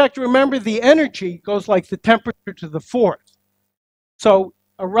 But in fact, remember, the energy goes like the temperature to the fourth. So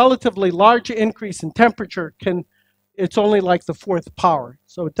a relatively large increase in temperature it's only like the fourth power.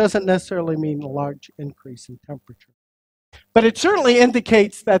 So it doesn't necessarily mean a large increase in temperature. But it certainly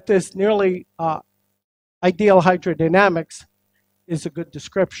indicates that this nearly ideal hydrodynamics is a good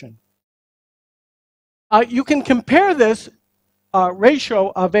description. You can compare this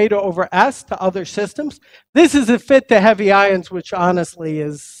ratio of eta over S to other systems. This is a fit to heavy ions, which honestly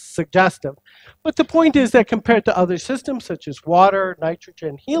is suggestive. But the point is that compared to other systems, such as water,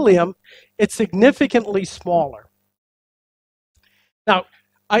 nitrogen, helium, it's significantly smaller. Now,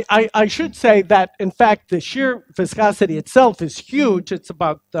 I should say that, in fact, the shear viscosity itself is huge. It's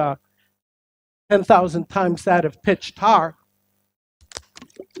about 10,000 times that of pitch tar.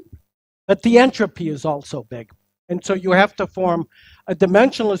 But the entropy is also big. And so you have to form a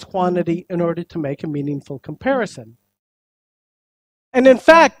dimensionless quantity in order to make a meaningful comparison. And in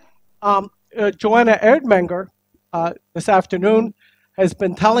fact, Joanna Erdmenger this afternoon has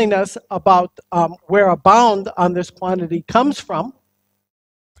been telling us about where a bound on this quantity comes from.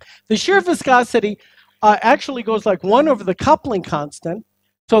 The shear viscosity actually goes like 1 over the coupling constant.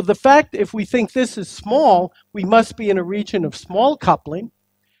 So the fact, if we think this is small, we must be in a region of small coupling.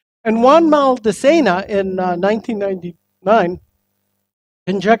 And Juan Maldacena in 1999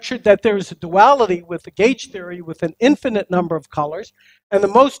 conjectured that there is a duality with the gauge theory with an infinite number of colors, and the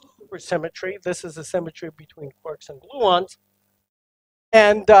most supersymmetry, this is a symmetry between quarks and gluons,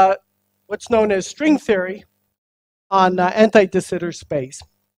 and what's known as string theory on anti-de Sitter space.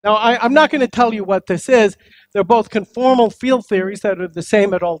 Now, I'm not going to tell you what this is. They're both conformal field theories that are the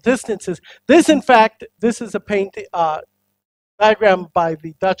same at all distances. This, in fact, this is a diagram by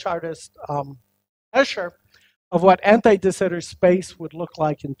the Dutch artist Escher of what anti-de Sitter space would look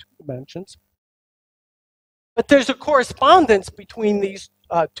like in 2 dimensions. But there's a correspondence between these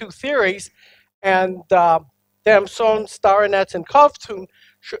 2 theories, and Damson, Starinets, and Kovtun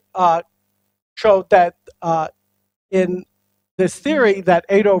showed that in this theory that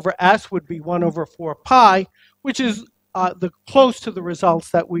 8 over S would be 1 over 4 pi, which is close to the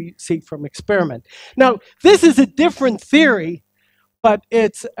results that we see from experiment. Now, this is a different theory, but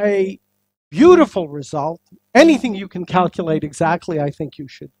it's a beautiful result. Anything you can calculate exactly, I think you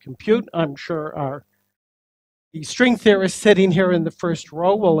should compute. I'm sure the string theorists sitting here in the first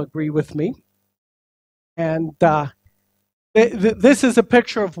row will agree with me. And this is a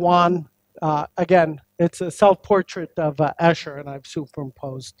picture of Juan. Again, it's a self-portrait of Escher, and I've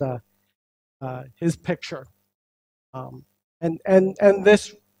superimposed his picture. And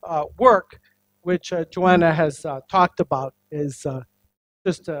this work, which Joanna has talked about, is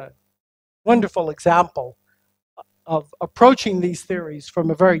just a wonderful example of approaching these theories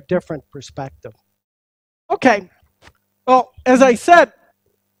from a very different perspective. Okay, well, as I said,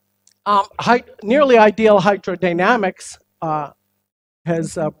 nearly ideal hydrodynamics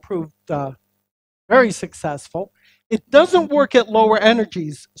has proved very successful. It doesn't work at lower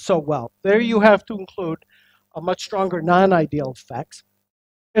energies so well. There you have to include a much stronger non-ideal effects.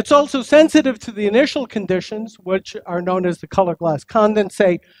 It's also sensitive to the initial conditions, which are known as the color glass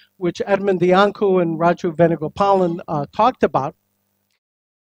condensate, which Edmund Diancu and Raju Venugopalan talked about.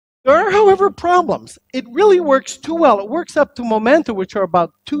 There are, however, problems. It really works too well. It works up to momenta, which are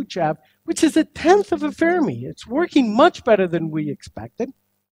about 2 JeV, which is 1/10 of a Fermi. It's working much better than we expected.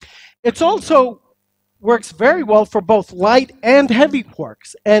 It also works very well for both light and heavy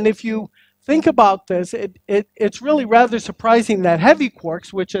quarks. And if you think about this, it's really rather surprising that heavy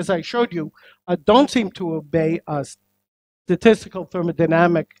quarks, which, as I showed you, don't seem to obey a statistical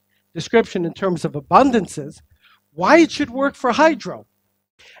thermodynamic description in terms of abundances, why it should work for hydro.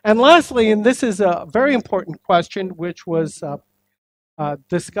 And lastly, and this is a very important question, which was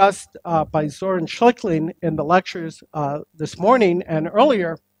discussed by Zoran Schlickling in the lectures this morning and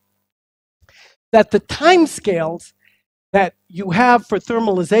earlier, that the time scales that you have for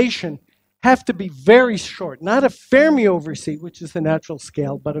thermalization have to be very short, not a Fermi over C, which is the natural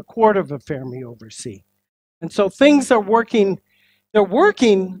scale, but 1/4 of a Fermi over C. And so things are working, they're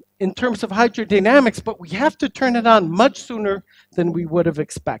working in terms of hydrodynamics, but we have to turn it on much sooner than we would have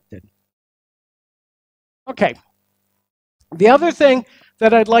expected. Okay. The other thing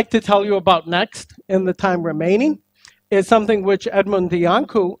that I'd like to tell you about next in the time remaining is something which Edmund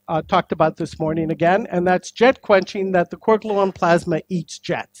Diancu talked about this morning again, and that's jet quenching, that the Quark-Gluon Plasma eats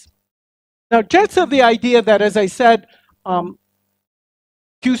jets. Now, jets have the idea that, as I said,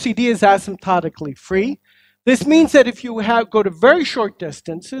 QCD is asymptotically free. This means that if you go to very short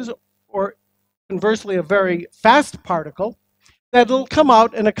distances, or conversely a very fast particle, that it'll come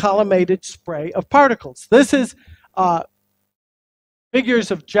out in a collimated spray of particles. This is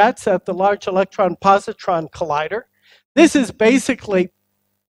figures of jets at the Large Electron-Positron Collider. This is basically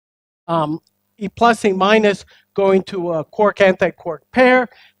E plus E minus going to a quark-antiquark pair.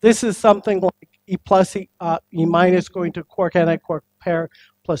 This is something like E plus E minus going to a quark-antiquark pair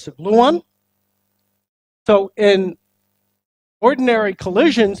plus a gluon. So in ordinary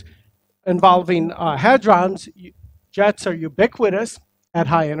collisions involving hadrons, jets are ubiquitous at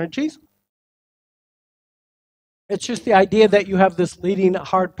high energies. It's just the idea that you have this leading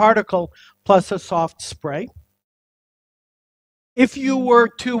hard particle plus a soft spray. If you were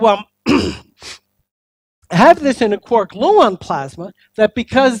to have this in a quark-Gluon plasma, that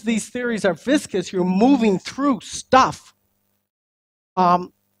because these theories are viscous, you're moving through stuff,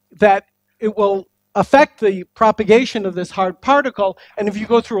 that it will affect the propagation of this hard particle, and if you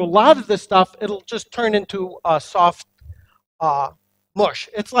go through a lot of this stuff, it'll just turn into a soft mush.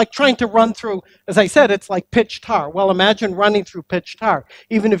 It's like trying to run through, as I said, it's like pitch tar. Well, imagine running through pitch tar.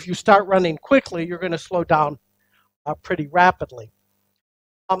 Even if you start running quickly, you're going to slow down pretty rapidly.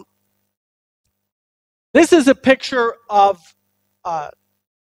 This is a picture of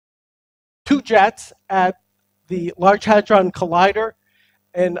 2 jets at the Large Hadron Collider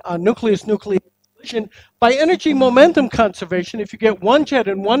in a nucleus-nucleus collision. By energy momentum conservation, if you get 1 jet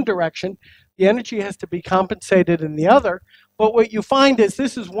in one direction, the energy has to be compensated in the other. But what you find is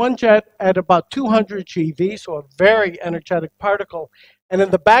this is 1 jet at about 200 GeV, so a very energetic particle. And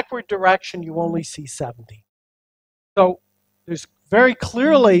in the backward direction, you only see 70. So there's very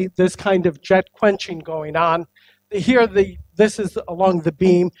clearly this kind of jet quenching going on here this is along the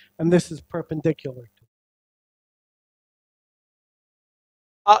beam, and this is perpendicular.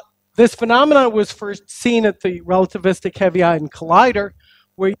 This phenomenon was first seen at the relativistic heavy ion collider,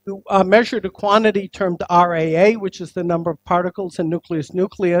 where you measured a quantity termed RAA, which is the number of particles in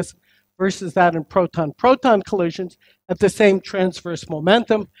nucleus-nucleus, versus that in proton-proton collisions at the same transverse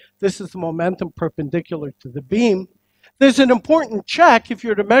momentum. This is the momentum perpendicular to the beam. There's an important check if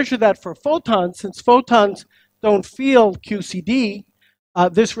you're to measure that for photons. Since photons don't feel QCD,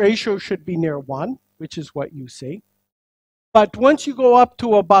 this ratio should be near 1, which is what you see. But once you go up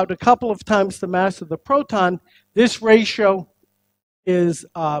to about a couple of times the mass of the proton, this ratio is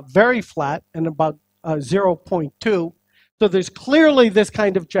very flat and about 0.2. So there's clearly this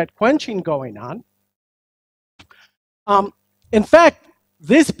kind of jet quenching going on. In fact,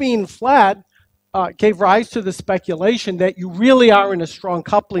 this being flat gave rise to the speculation that you really are in a strong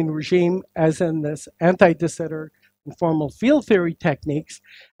coupling regime, as in this anti-de Sitter informal field theory techniques,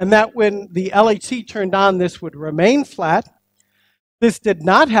 and that when the LHC turned on, this would remain flat. This did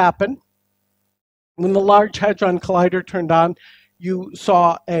not happen. When the Large Hadron Collider turned on, you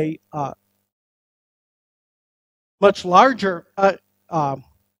saw a much larger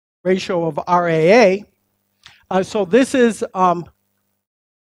ratio of RAA. So this is the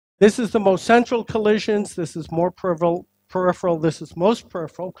most central collisions. This is more peripheral. This is most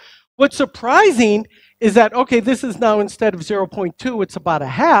peripheral. What's surprising is that, okay, this is now instead of 0.2, it's about a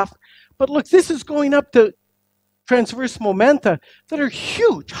half. But look, this is going up to transverse momenta that are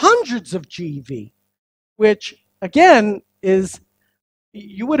huge, hundreds of GeV, which again is,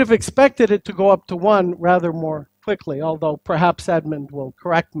 you would have expected it to go up to 1 rather more quickly, although perhaps Edmund will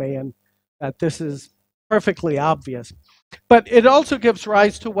correct me and that this is perfectly obvious. But it also gives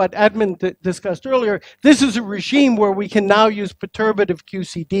rise to what Edmund discussed earlier. This is a regime where we can now use perturbative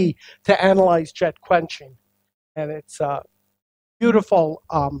QCD to analyze jet quenching. And it's a beautiful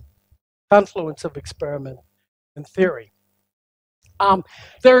confluence of experiment and theory.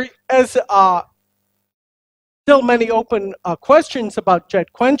 There is still many open questions about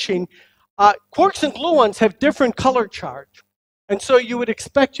jet quenching. Quarks and gluons have different color charge. And so you would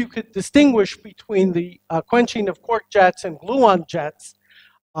expect you could distinguish between the quenching of quark jets and gluon jets.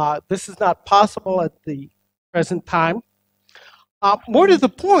 This is not possible at the present time. More to the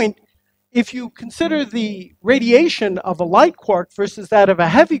point, if you consider the radiation of a light quark versus that of a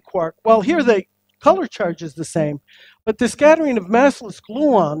heavy quark, well, here the color charge is the same, but the scattering of massless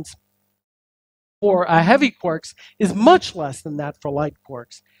gluons for heavy quarks is much less than that for light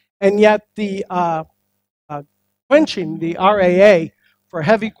quarks. And yet the quenching, the RAA, for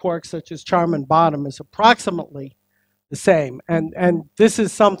heavy quarks such as charm and bottom is approximately the same. And this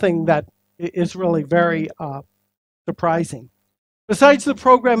is something that is really very surprising. Besides the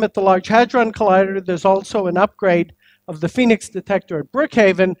program at the Large Hadron Collider, there's also an upgrade of the Phoenix detector at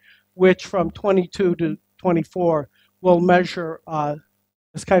Brookhaven, which from 22 to 24 will measure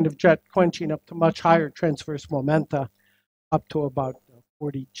this kind of jet quenching up to much higher transverse momenta, up to about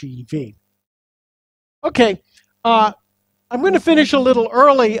 40 GeV. Okay, I'm going to finish a little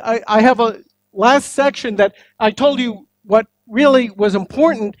early. I have a last section that I told you what really was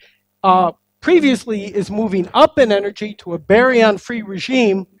important previously is moving up in energy to a baryon-free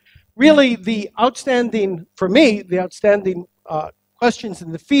regime. Really, the outstanding, for me, the outstanding questions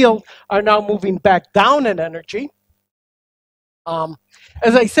in the field are now moving back down in energy.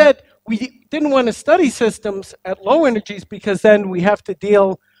 As I said, we didn't want to study systems at low energies because then we have to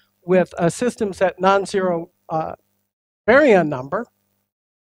deal with systems at non-zero baryon number.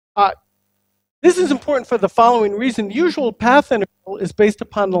 This is important for the following reason. The usual path interval is based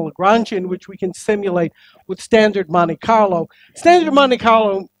upon the Lagrangian, which we can simulate with standard Monte Carlo. Standard Monte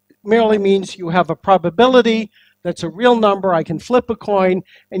Carlo merely means you have a probability that's a real number. I can flip a coin,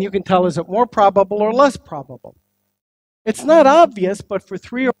 and you can tell is it more probable or less probable. It's not obvious, but for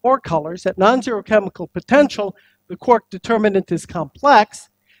 3 or more colors at non-zero chemical potential, the quark determinant is complex.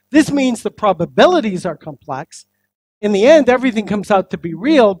 This means the probabilities are complex. In the end, everything comes out to be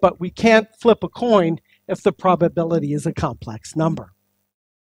real, but we can't flip a coin if the probability is a complex number.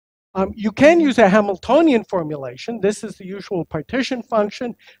 You can use a Hamiltonian formulation. This is the usual partition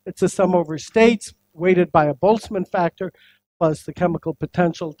function. It's a sum over states weighted by a Boltzmann factor plus the chemical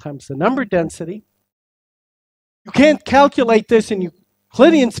potential times the number density. You can't calculate this in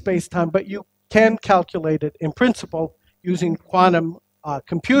Euclidean space-time, but you can calculate it in principle using quantum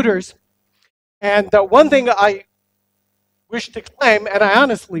computers. And one thing I wish to claim, and I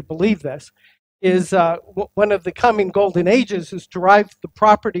honestly believe this, is one of the coming golden ages is derived the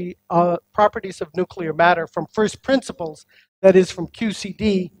properties of nuclear matter from first principles, that is from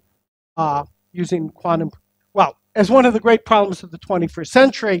QCD using quantum, well, as one of the great problems of the 21st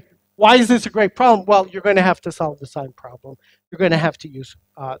century. Why is this a great problem? Well, you're going to have to solve the sign problem. You're going to have to use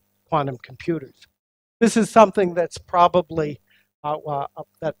quantum computers. This is something that's probably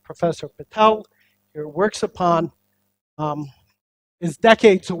that Professor Patel here works upon, is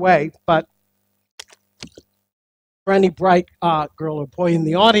decades away, but for any bright girl or boy in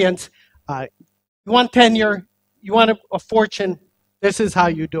the audience, you want tenure, you want a fortune, this is how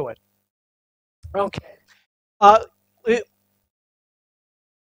you do it. Okay.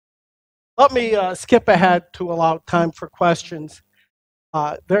 Let me skip ahead to allow time for questions.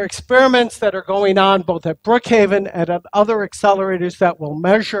 There are experiments that are going on both at Brookhaven and at other accelerators that will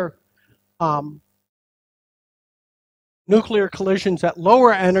measure nuclear collisions at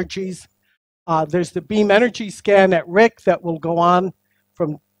lower energies. There's the beam energy scan at RIC that will go on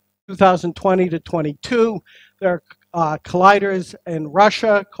from 2020 to 22. There are colliders in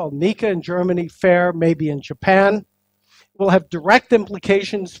Russia called Nika in Germany, FAIR maybe in Japan. Will have direct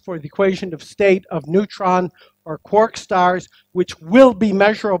implications for the equation of state of neutron or quark stars, which will be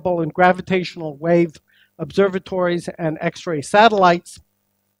measurable in gravitational wave observatories and X-ray satellites.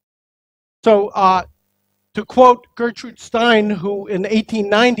 So to quote Gertrude Stein, who in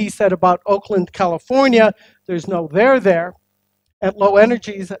 1890 said about Oakland, California, there's no there. At low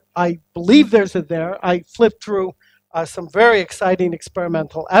energies, I believe there's a there. I flipped through some very exciting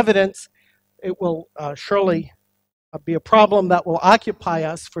experimental evidence. It will surely be a problem that will occupy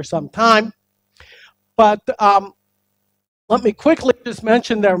us for some time. But let me quickly just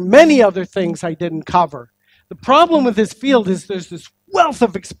mention there are many other things I didn't cover. The problem with this field is there's this wealth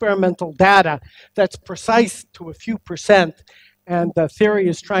of experimental data that's precise to a few percent, and the theory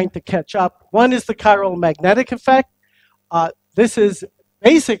is trying to catch up. One is the chiral magnetic effect. This is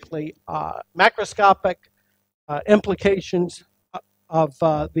basically macroscopic implications of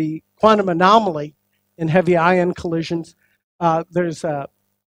the quantum anomaly in heavy ion collisions. There's an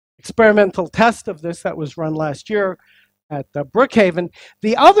experimental test of this that was run last year at Brookhaven.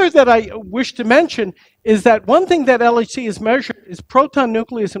 The other that I wish to mention is that one thing that LHC has measured is proton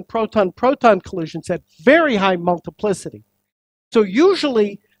nucleus and proton-proton collisions at very high multiplicity. So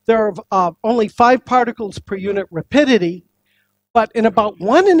usually there are only 5 particles per unit rapidity, but in about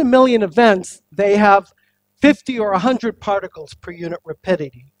 1 in a million events, they have 50 or 100 particles per unit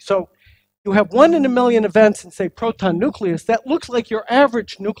rapidity. So you have 1 in a million events in, say, proton nucleus, that looks like your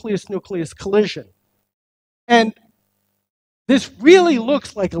average nucleus-nucleus collision. And this really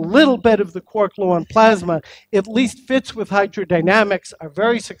looks like a little bit of the Quark-Gluon Plasma. It at least fits with hydrodynamics, are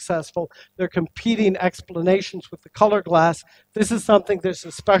very successful. They're competing explanations with the color glass. This is something, there's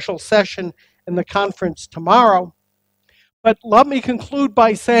a special session in the conference tomorrow. But let me conclude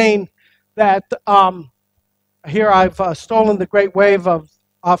by saying that here I've stolen the great wave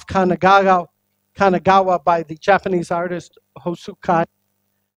off Kanagawa by the Japanese artist Hosukai.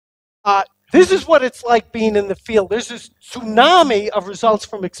 This is what it's like being in the field. There's this tsunami of results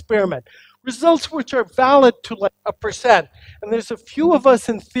from experiment, results which are valid to like 1%. And there's a few of us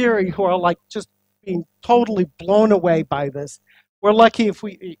in theory who are like just being totally blown away by this. We're lucky if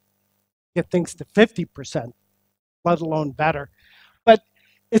we get things to 50%, let alone better. But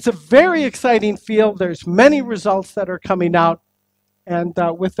it's a very exciting field. There's many results that are coming out. And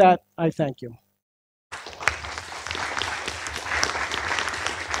with that, I thank you.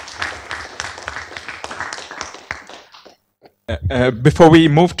 Before we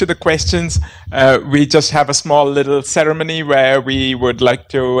move to the questions, we just have a small little ceremony where we would like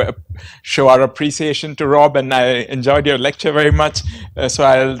to show our appreciation to Rob, and I enjoyed your lecture very much. So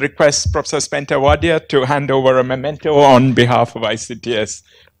I'll request Professor Spenta Wadia to hand over a memento on behalf of ICTS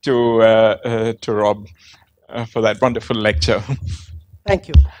to Rob for that wonderful lecture. Thank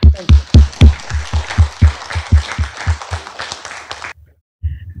you. Thank you.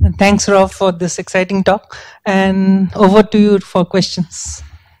 And thanks, Rob, for this exciting talk. And over to you for questions.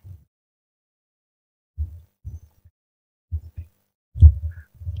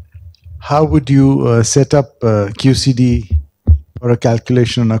 How would you set up QCD for a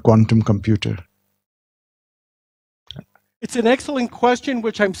calculation on a quantum computer? It's an excellent question,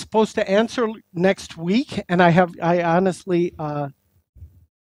 which I'm supposed to answer next week, and I honestly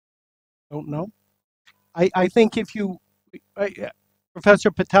don't know. I think if you,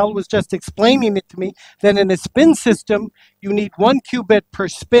 Professor Patel was just explaining it to me, then in a spin system, you need 1 qubit per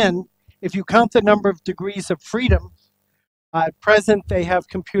spin. If you count the number of degrees of freedom, at present they have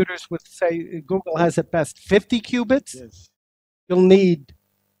computers with, say, Google has at best 50 qubits. Yes. You'll need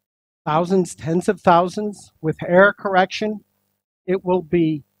thousands, tens of thousands. With error correction, it will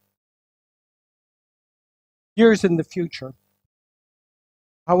be years in the future.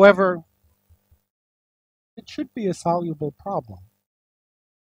 However, it should be a soluble problem.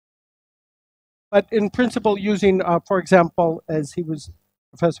 But in principle, using, for example, as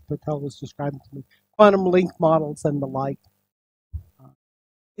Professor Patel was describing to me, quantum link models and the like,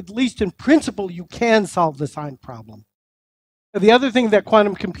 at least in principle, you can solve the sign problem. The other thing that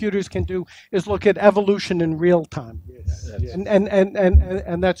quantum computers can do is look at evolution in real time. Yes.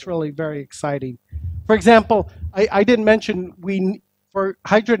 And that's really very exciting. For example, I didn't mention, for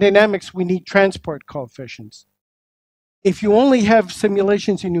hydrodynamics, we need transport coefficients. If you only have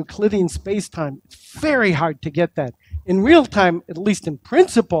simulations in Euclidean space-time, it's very hard to get that. In real time, at least in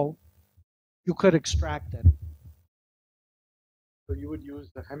principle, you could extract it. So you would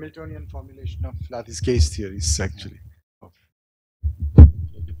use the Hamiltonian formulation of lattice case theories, actually.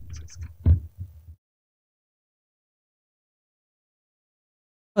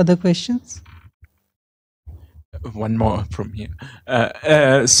 Other questions? One more from here.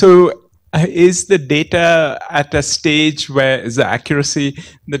 So is the data at a stage where, is the accuracy,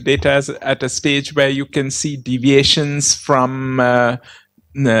 the data is at a stage where you can see deviations from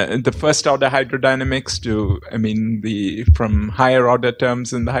the first order hydrodynamics to, from higher order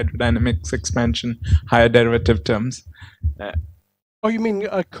terms in the hydrodynamics expansion, higher derivative terms? Oh, you mean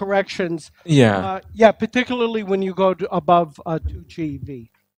corrections? Yeah. Yeah, particularly when you go to above 2 GeV.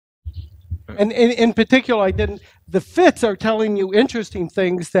 And in particular, the fits are telling you interesting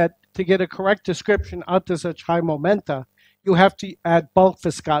things that to get a correct description out to such high momenta, you have to add bulk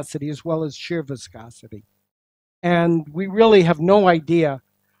viscosity as well as shear viscosity. And we really have no idea.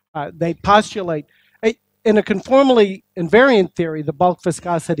 They postulate, in a conformally invariant theory, the bulk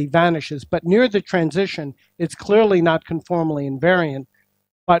viscosity vanishes, but near the transition, it's clearly not conformally invariant,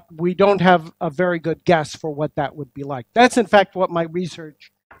 but we don't have a very good guess for what that would be like. That's in fact what my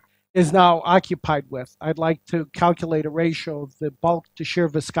research is now occupied with. I'd like to calculate a ratio of the bulk to shear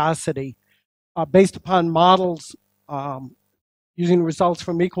viscosity based upon models using results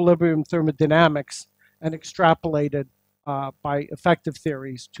from equilibrium thermodynamics and extrapolated by effective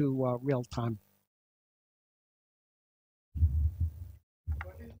theories to real time.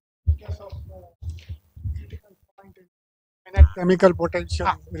 Chemical potential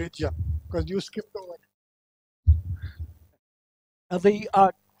region, because you skipped over.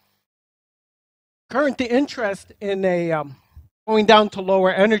 The current interest in going down to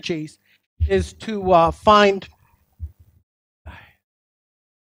lower energies is to find, I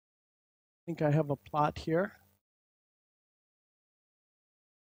think I have a plot here.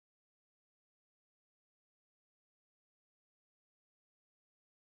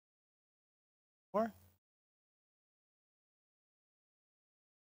 More?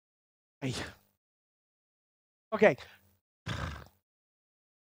 Okay.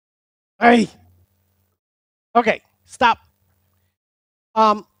 Hey. Okay, stop.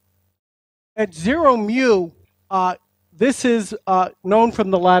 At 0 mu, this is known from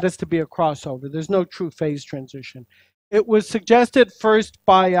the lattice to be a crossover. There's no true phase transition. It was suggested first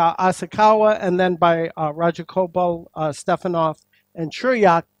by Asakawa and then by Rajakobo, Stefanov, and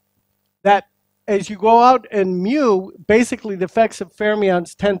Churyak that as you go out in mu, basically the effects of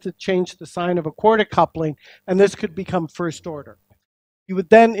fermions tend to change the sign of a quarter coupling, and this could become first order. You would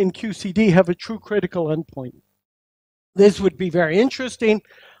then, in QCD, have a true critical endpoint. This would be very interesting.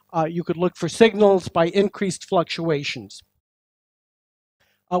 You could look for signals by increased fluctuations.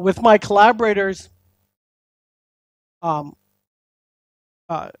 With my collaborators, Vladimir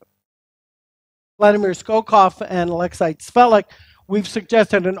Skokov and Alexei Tsvelik, we've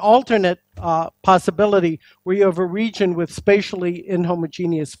suggested an alternate possibility where you have a region with spatially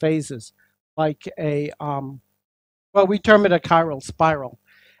inhomogeneous phases, like a, well, we term it a chiral spiral.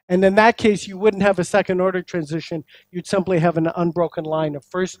 And in that case, you wouldn't have a second order transition. You'd simply have an unbroken line of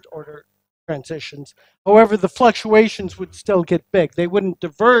first order transitions. However, the fluctuations would still get big. They wouldn't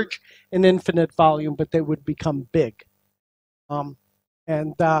diverge in infinite volume, but they would become big. I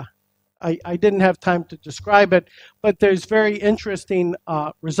didn't have time to describe it, but there's very interesting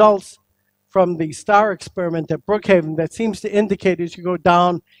results from the star experiment at Brookhaven that seems to indicate as you go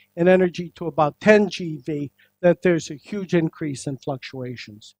down in energy to about 10 GeV that there's a huge increase in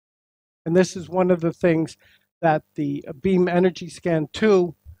fluctuations. And this is one of the things that the Beam Energy Scan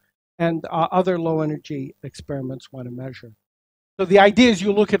 2 and other low energy experiments want to measure. So the idea is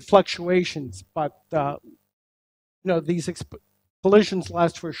you look at fluctuations, but these collisions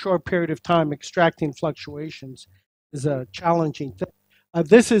last for a short period of time. Extracting fluctuations is a challenging thing.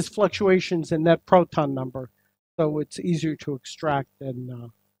 This is fluctuations in net proton number, so it's easier to extract than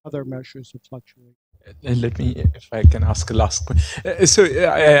other measures of fluctuation. Let me, if I can ask a last question. So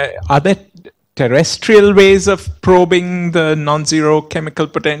are there terrestrial ways of probing the non-zero chemical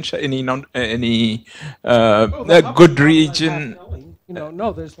potential? Any good region?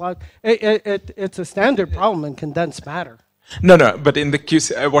 No, there's a lot. It's a standard problem in condensed matter. No, but in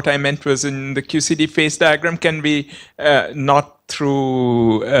the what I meant was in the QCD phase diagram, can we not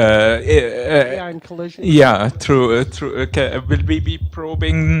through ion collision? Yeah, through will we be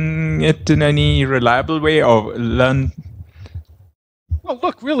probing it in any reliable way or learn? Well,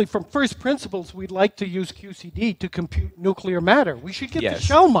 look, really, from first principles, we'd like to use QCD to compute nuclear matter. We should get the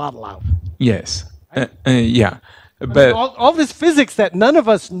shell model out. Yes. Yeah. But I mean, all this physics that none of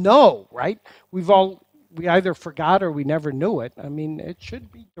us know, right? We either forgot or we never knew it. I mean, it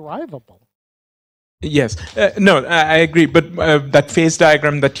should be derivable. Yes. No, I agree. But that phase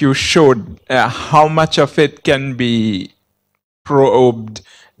diagram that you showed, how much of it can be probed?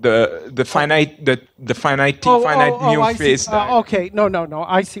 The finite mu phase. Okay, no.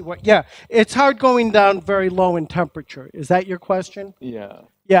 I see what. Yeah, it's hard going down very low in temperature. Is that your question? Yeah.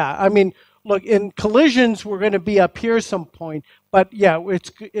 Yeah. I mean, look, in collisions, we're going to be up here some point, but yeah,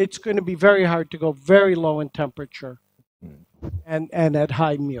 it's going to be very hard to go very low in temperature, and at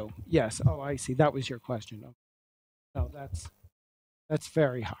high mu. Yes. Oh, I see. That was your question. No, that's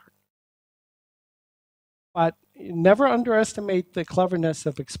very hard. But never underestimate the cleverness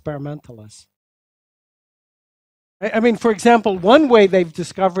of experimentalists. I mean, for example, one way they've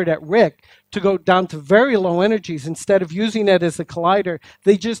discovered at RIC to go down to very low energies, instead of using it as a collider,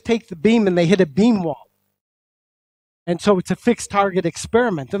 they just take the beam and they hit a beam wall. And so it's a fixed target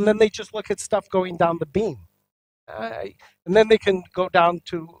experiment. And then they just look at stuff going down the beam. And then they can go down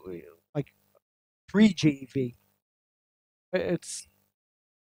to like 3 GeV.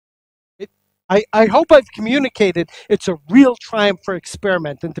 I hope I've communicated it's a real triumph for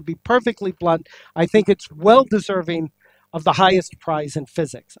experiment. And to be perfectly blunt, I think it's well deserving of the highest prize in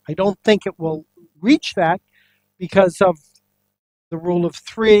physics. I don't think it will reach that because of the rule of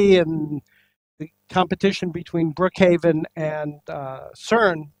 3 and the competition between Brookhaven and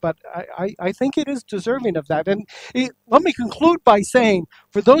CERN, but I think it is deserving of that. And let me conclude by saying,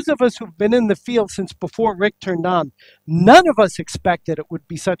 for those of us who've been in the field since before Rick turned on, none of us expected it would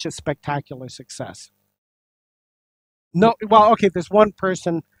be such a spectacular success. No, well, okay, there's one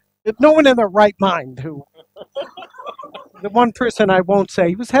person, no one in their right mind who, the one person I won't say,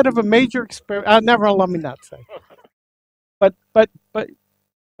 he was head of a major experiment, let me not say.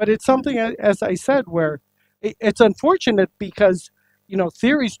 But it's something, as I said, where it's unfortunate because,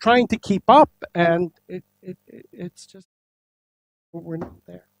 theory's trying to keep up, and it's just, we're not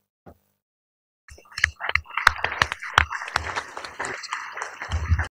there.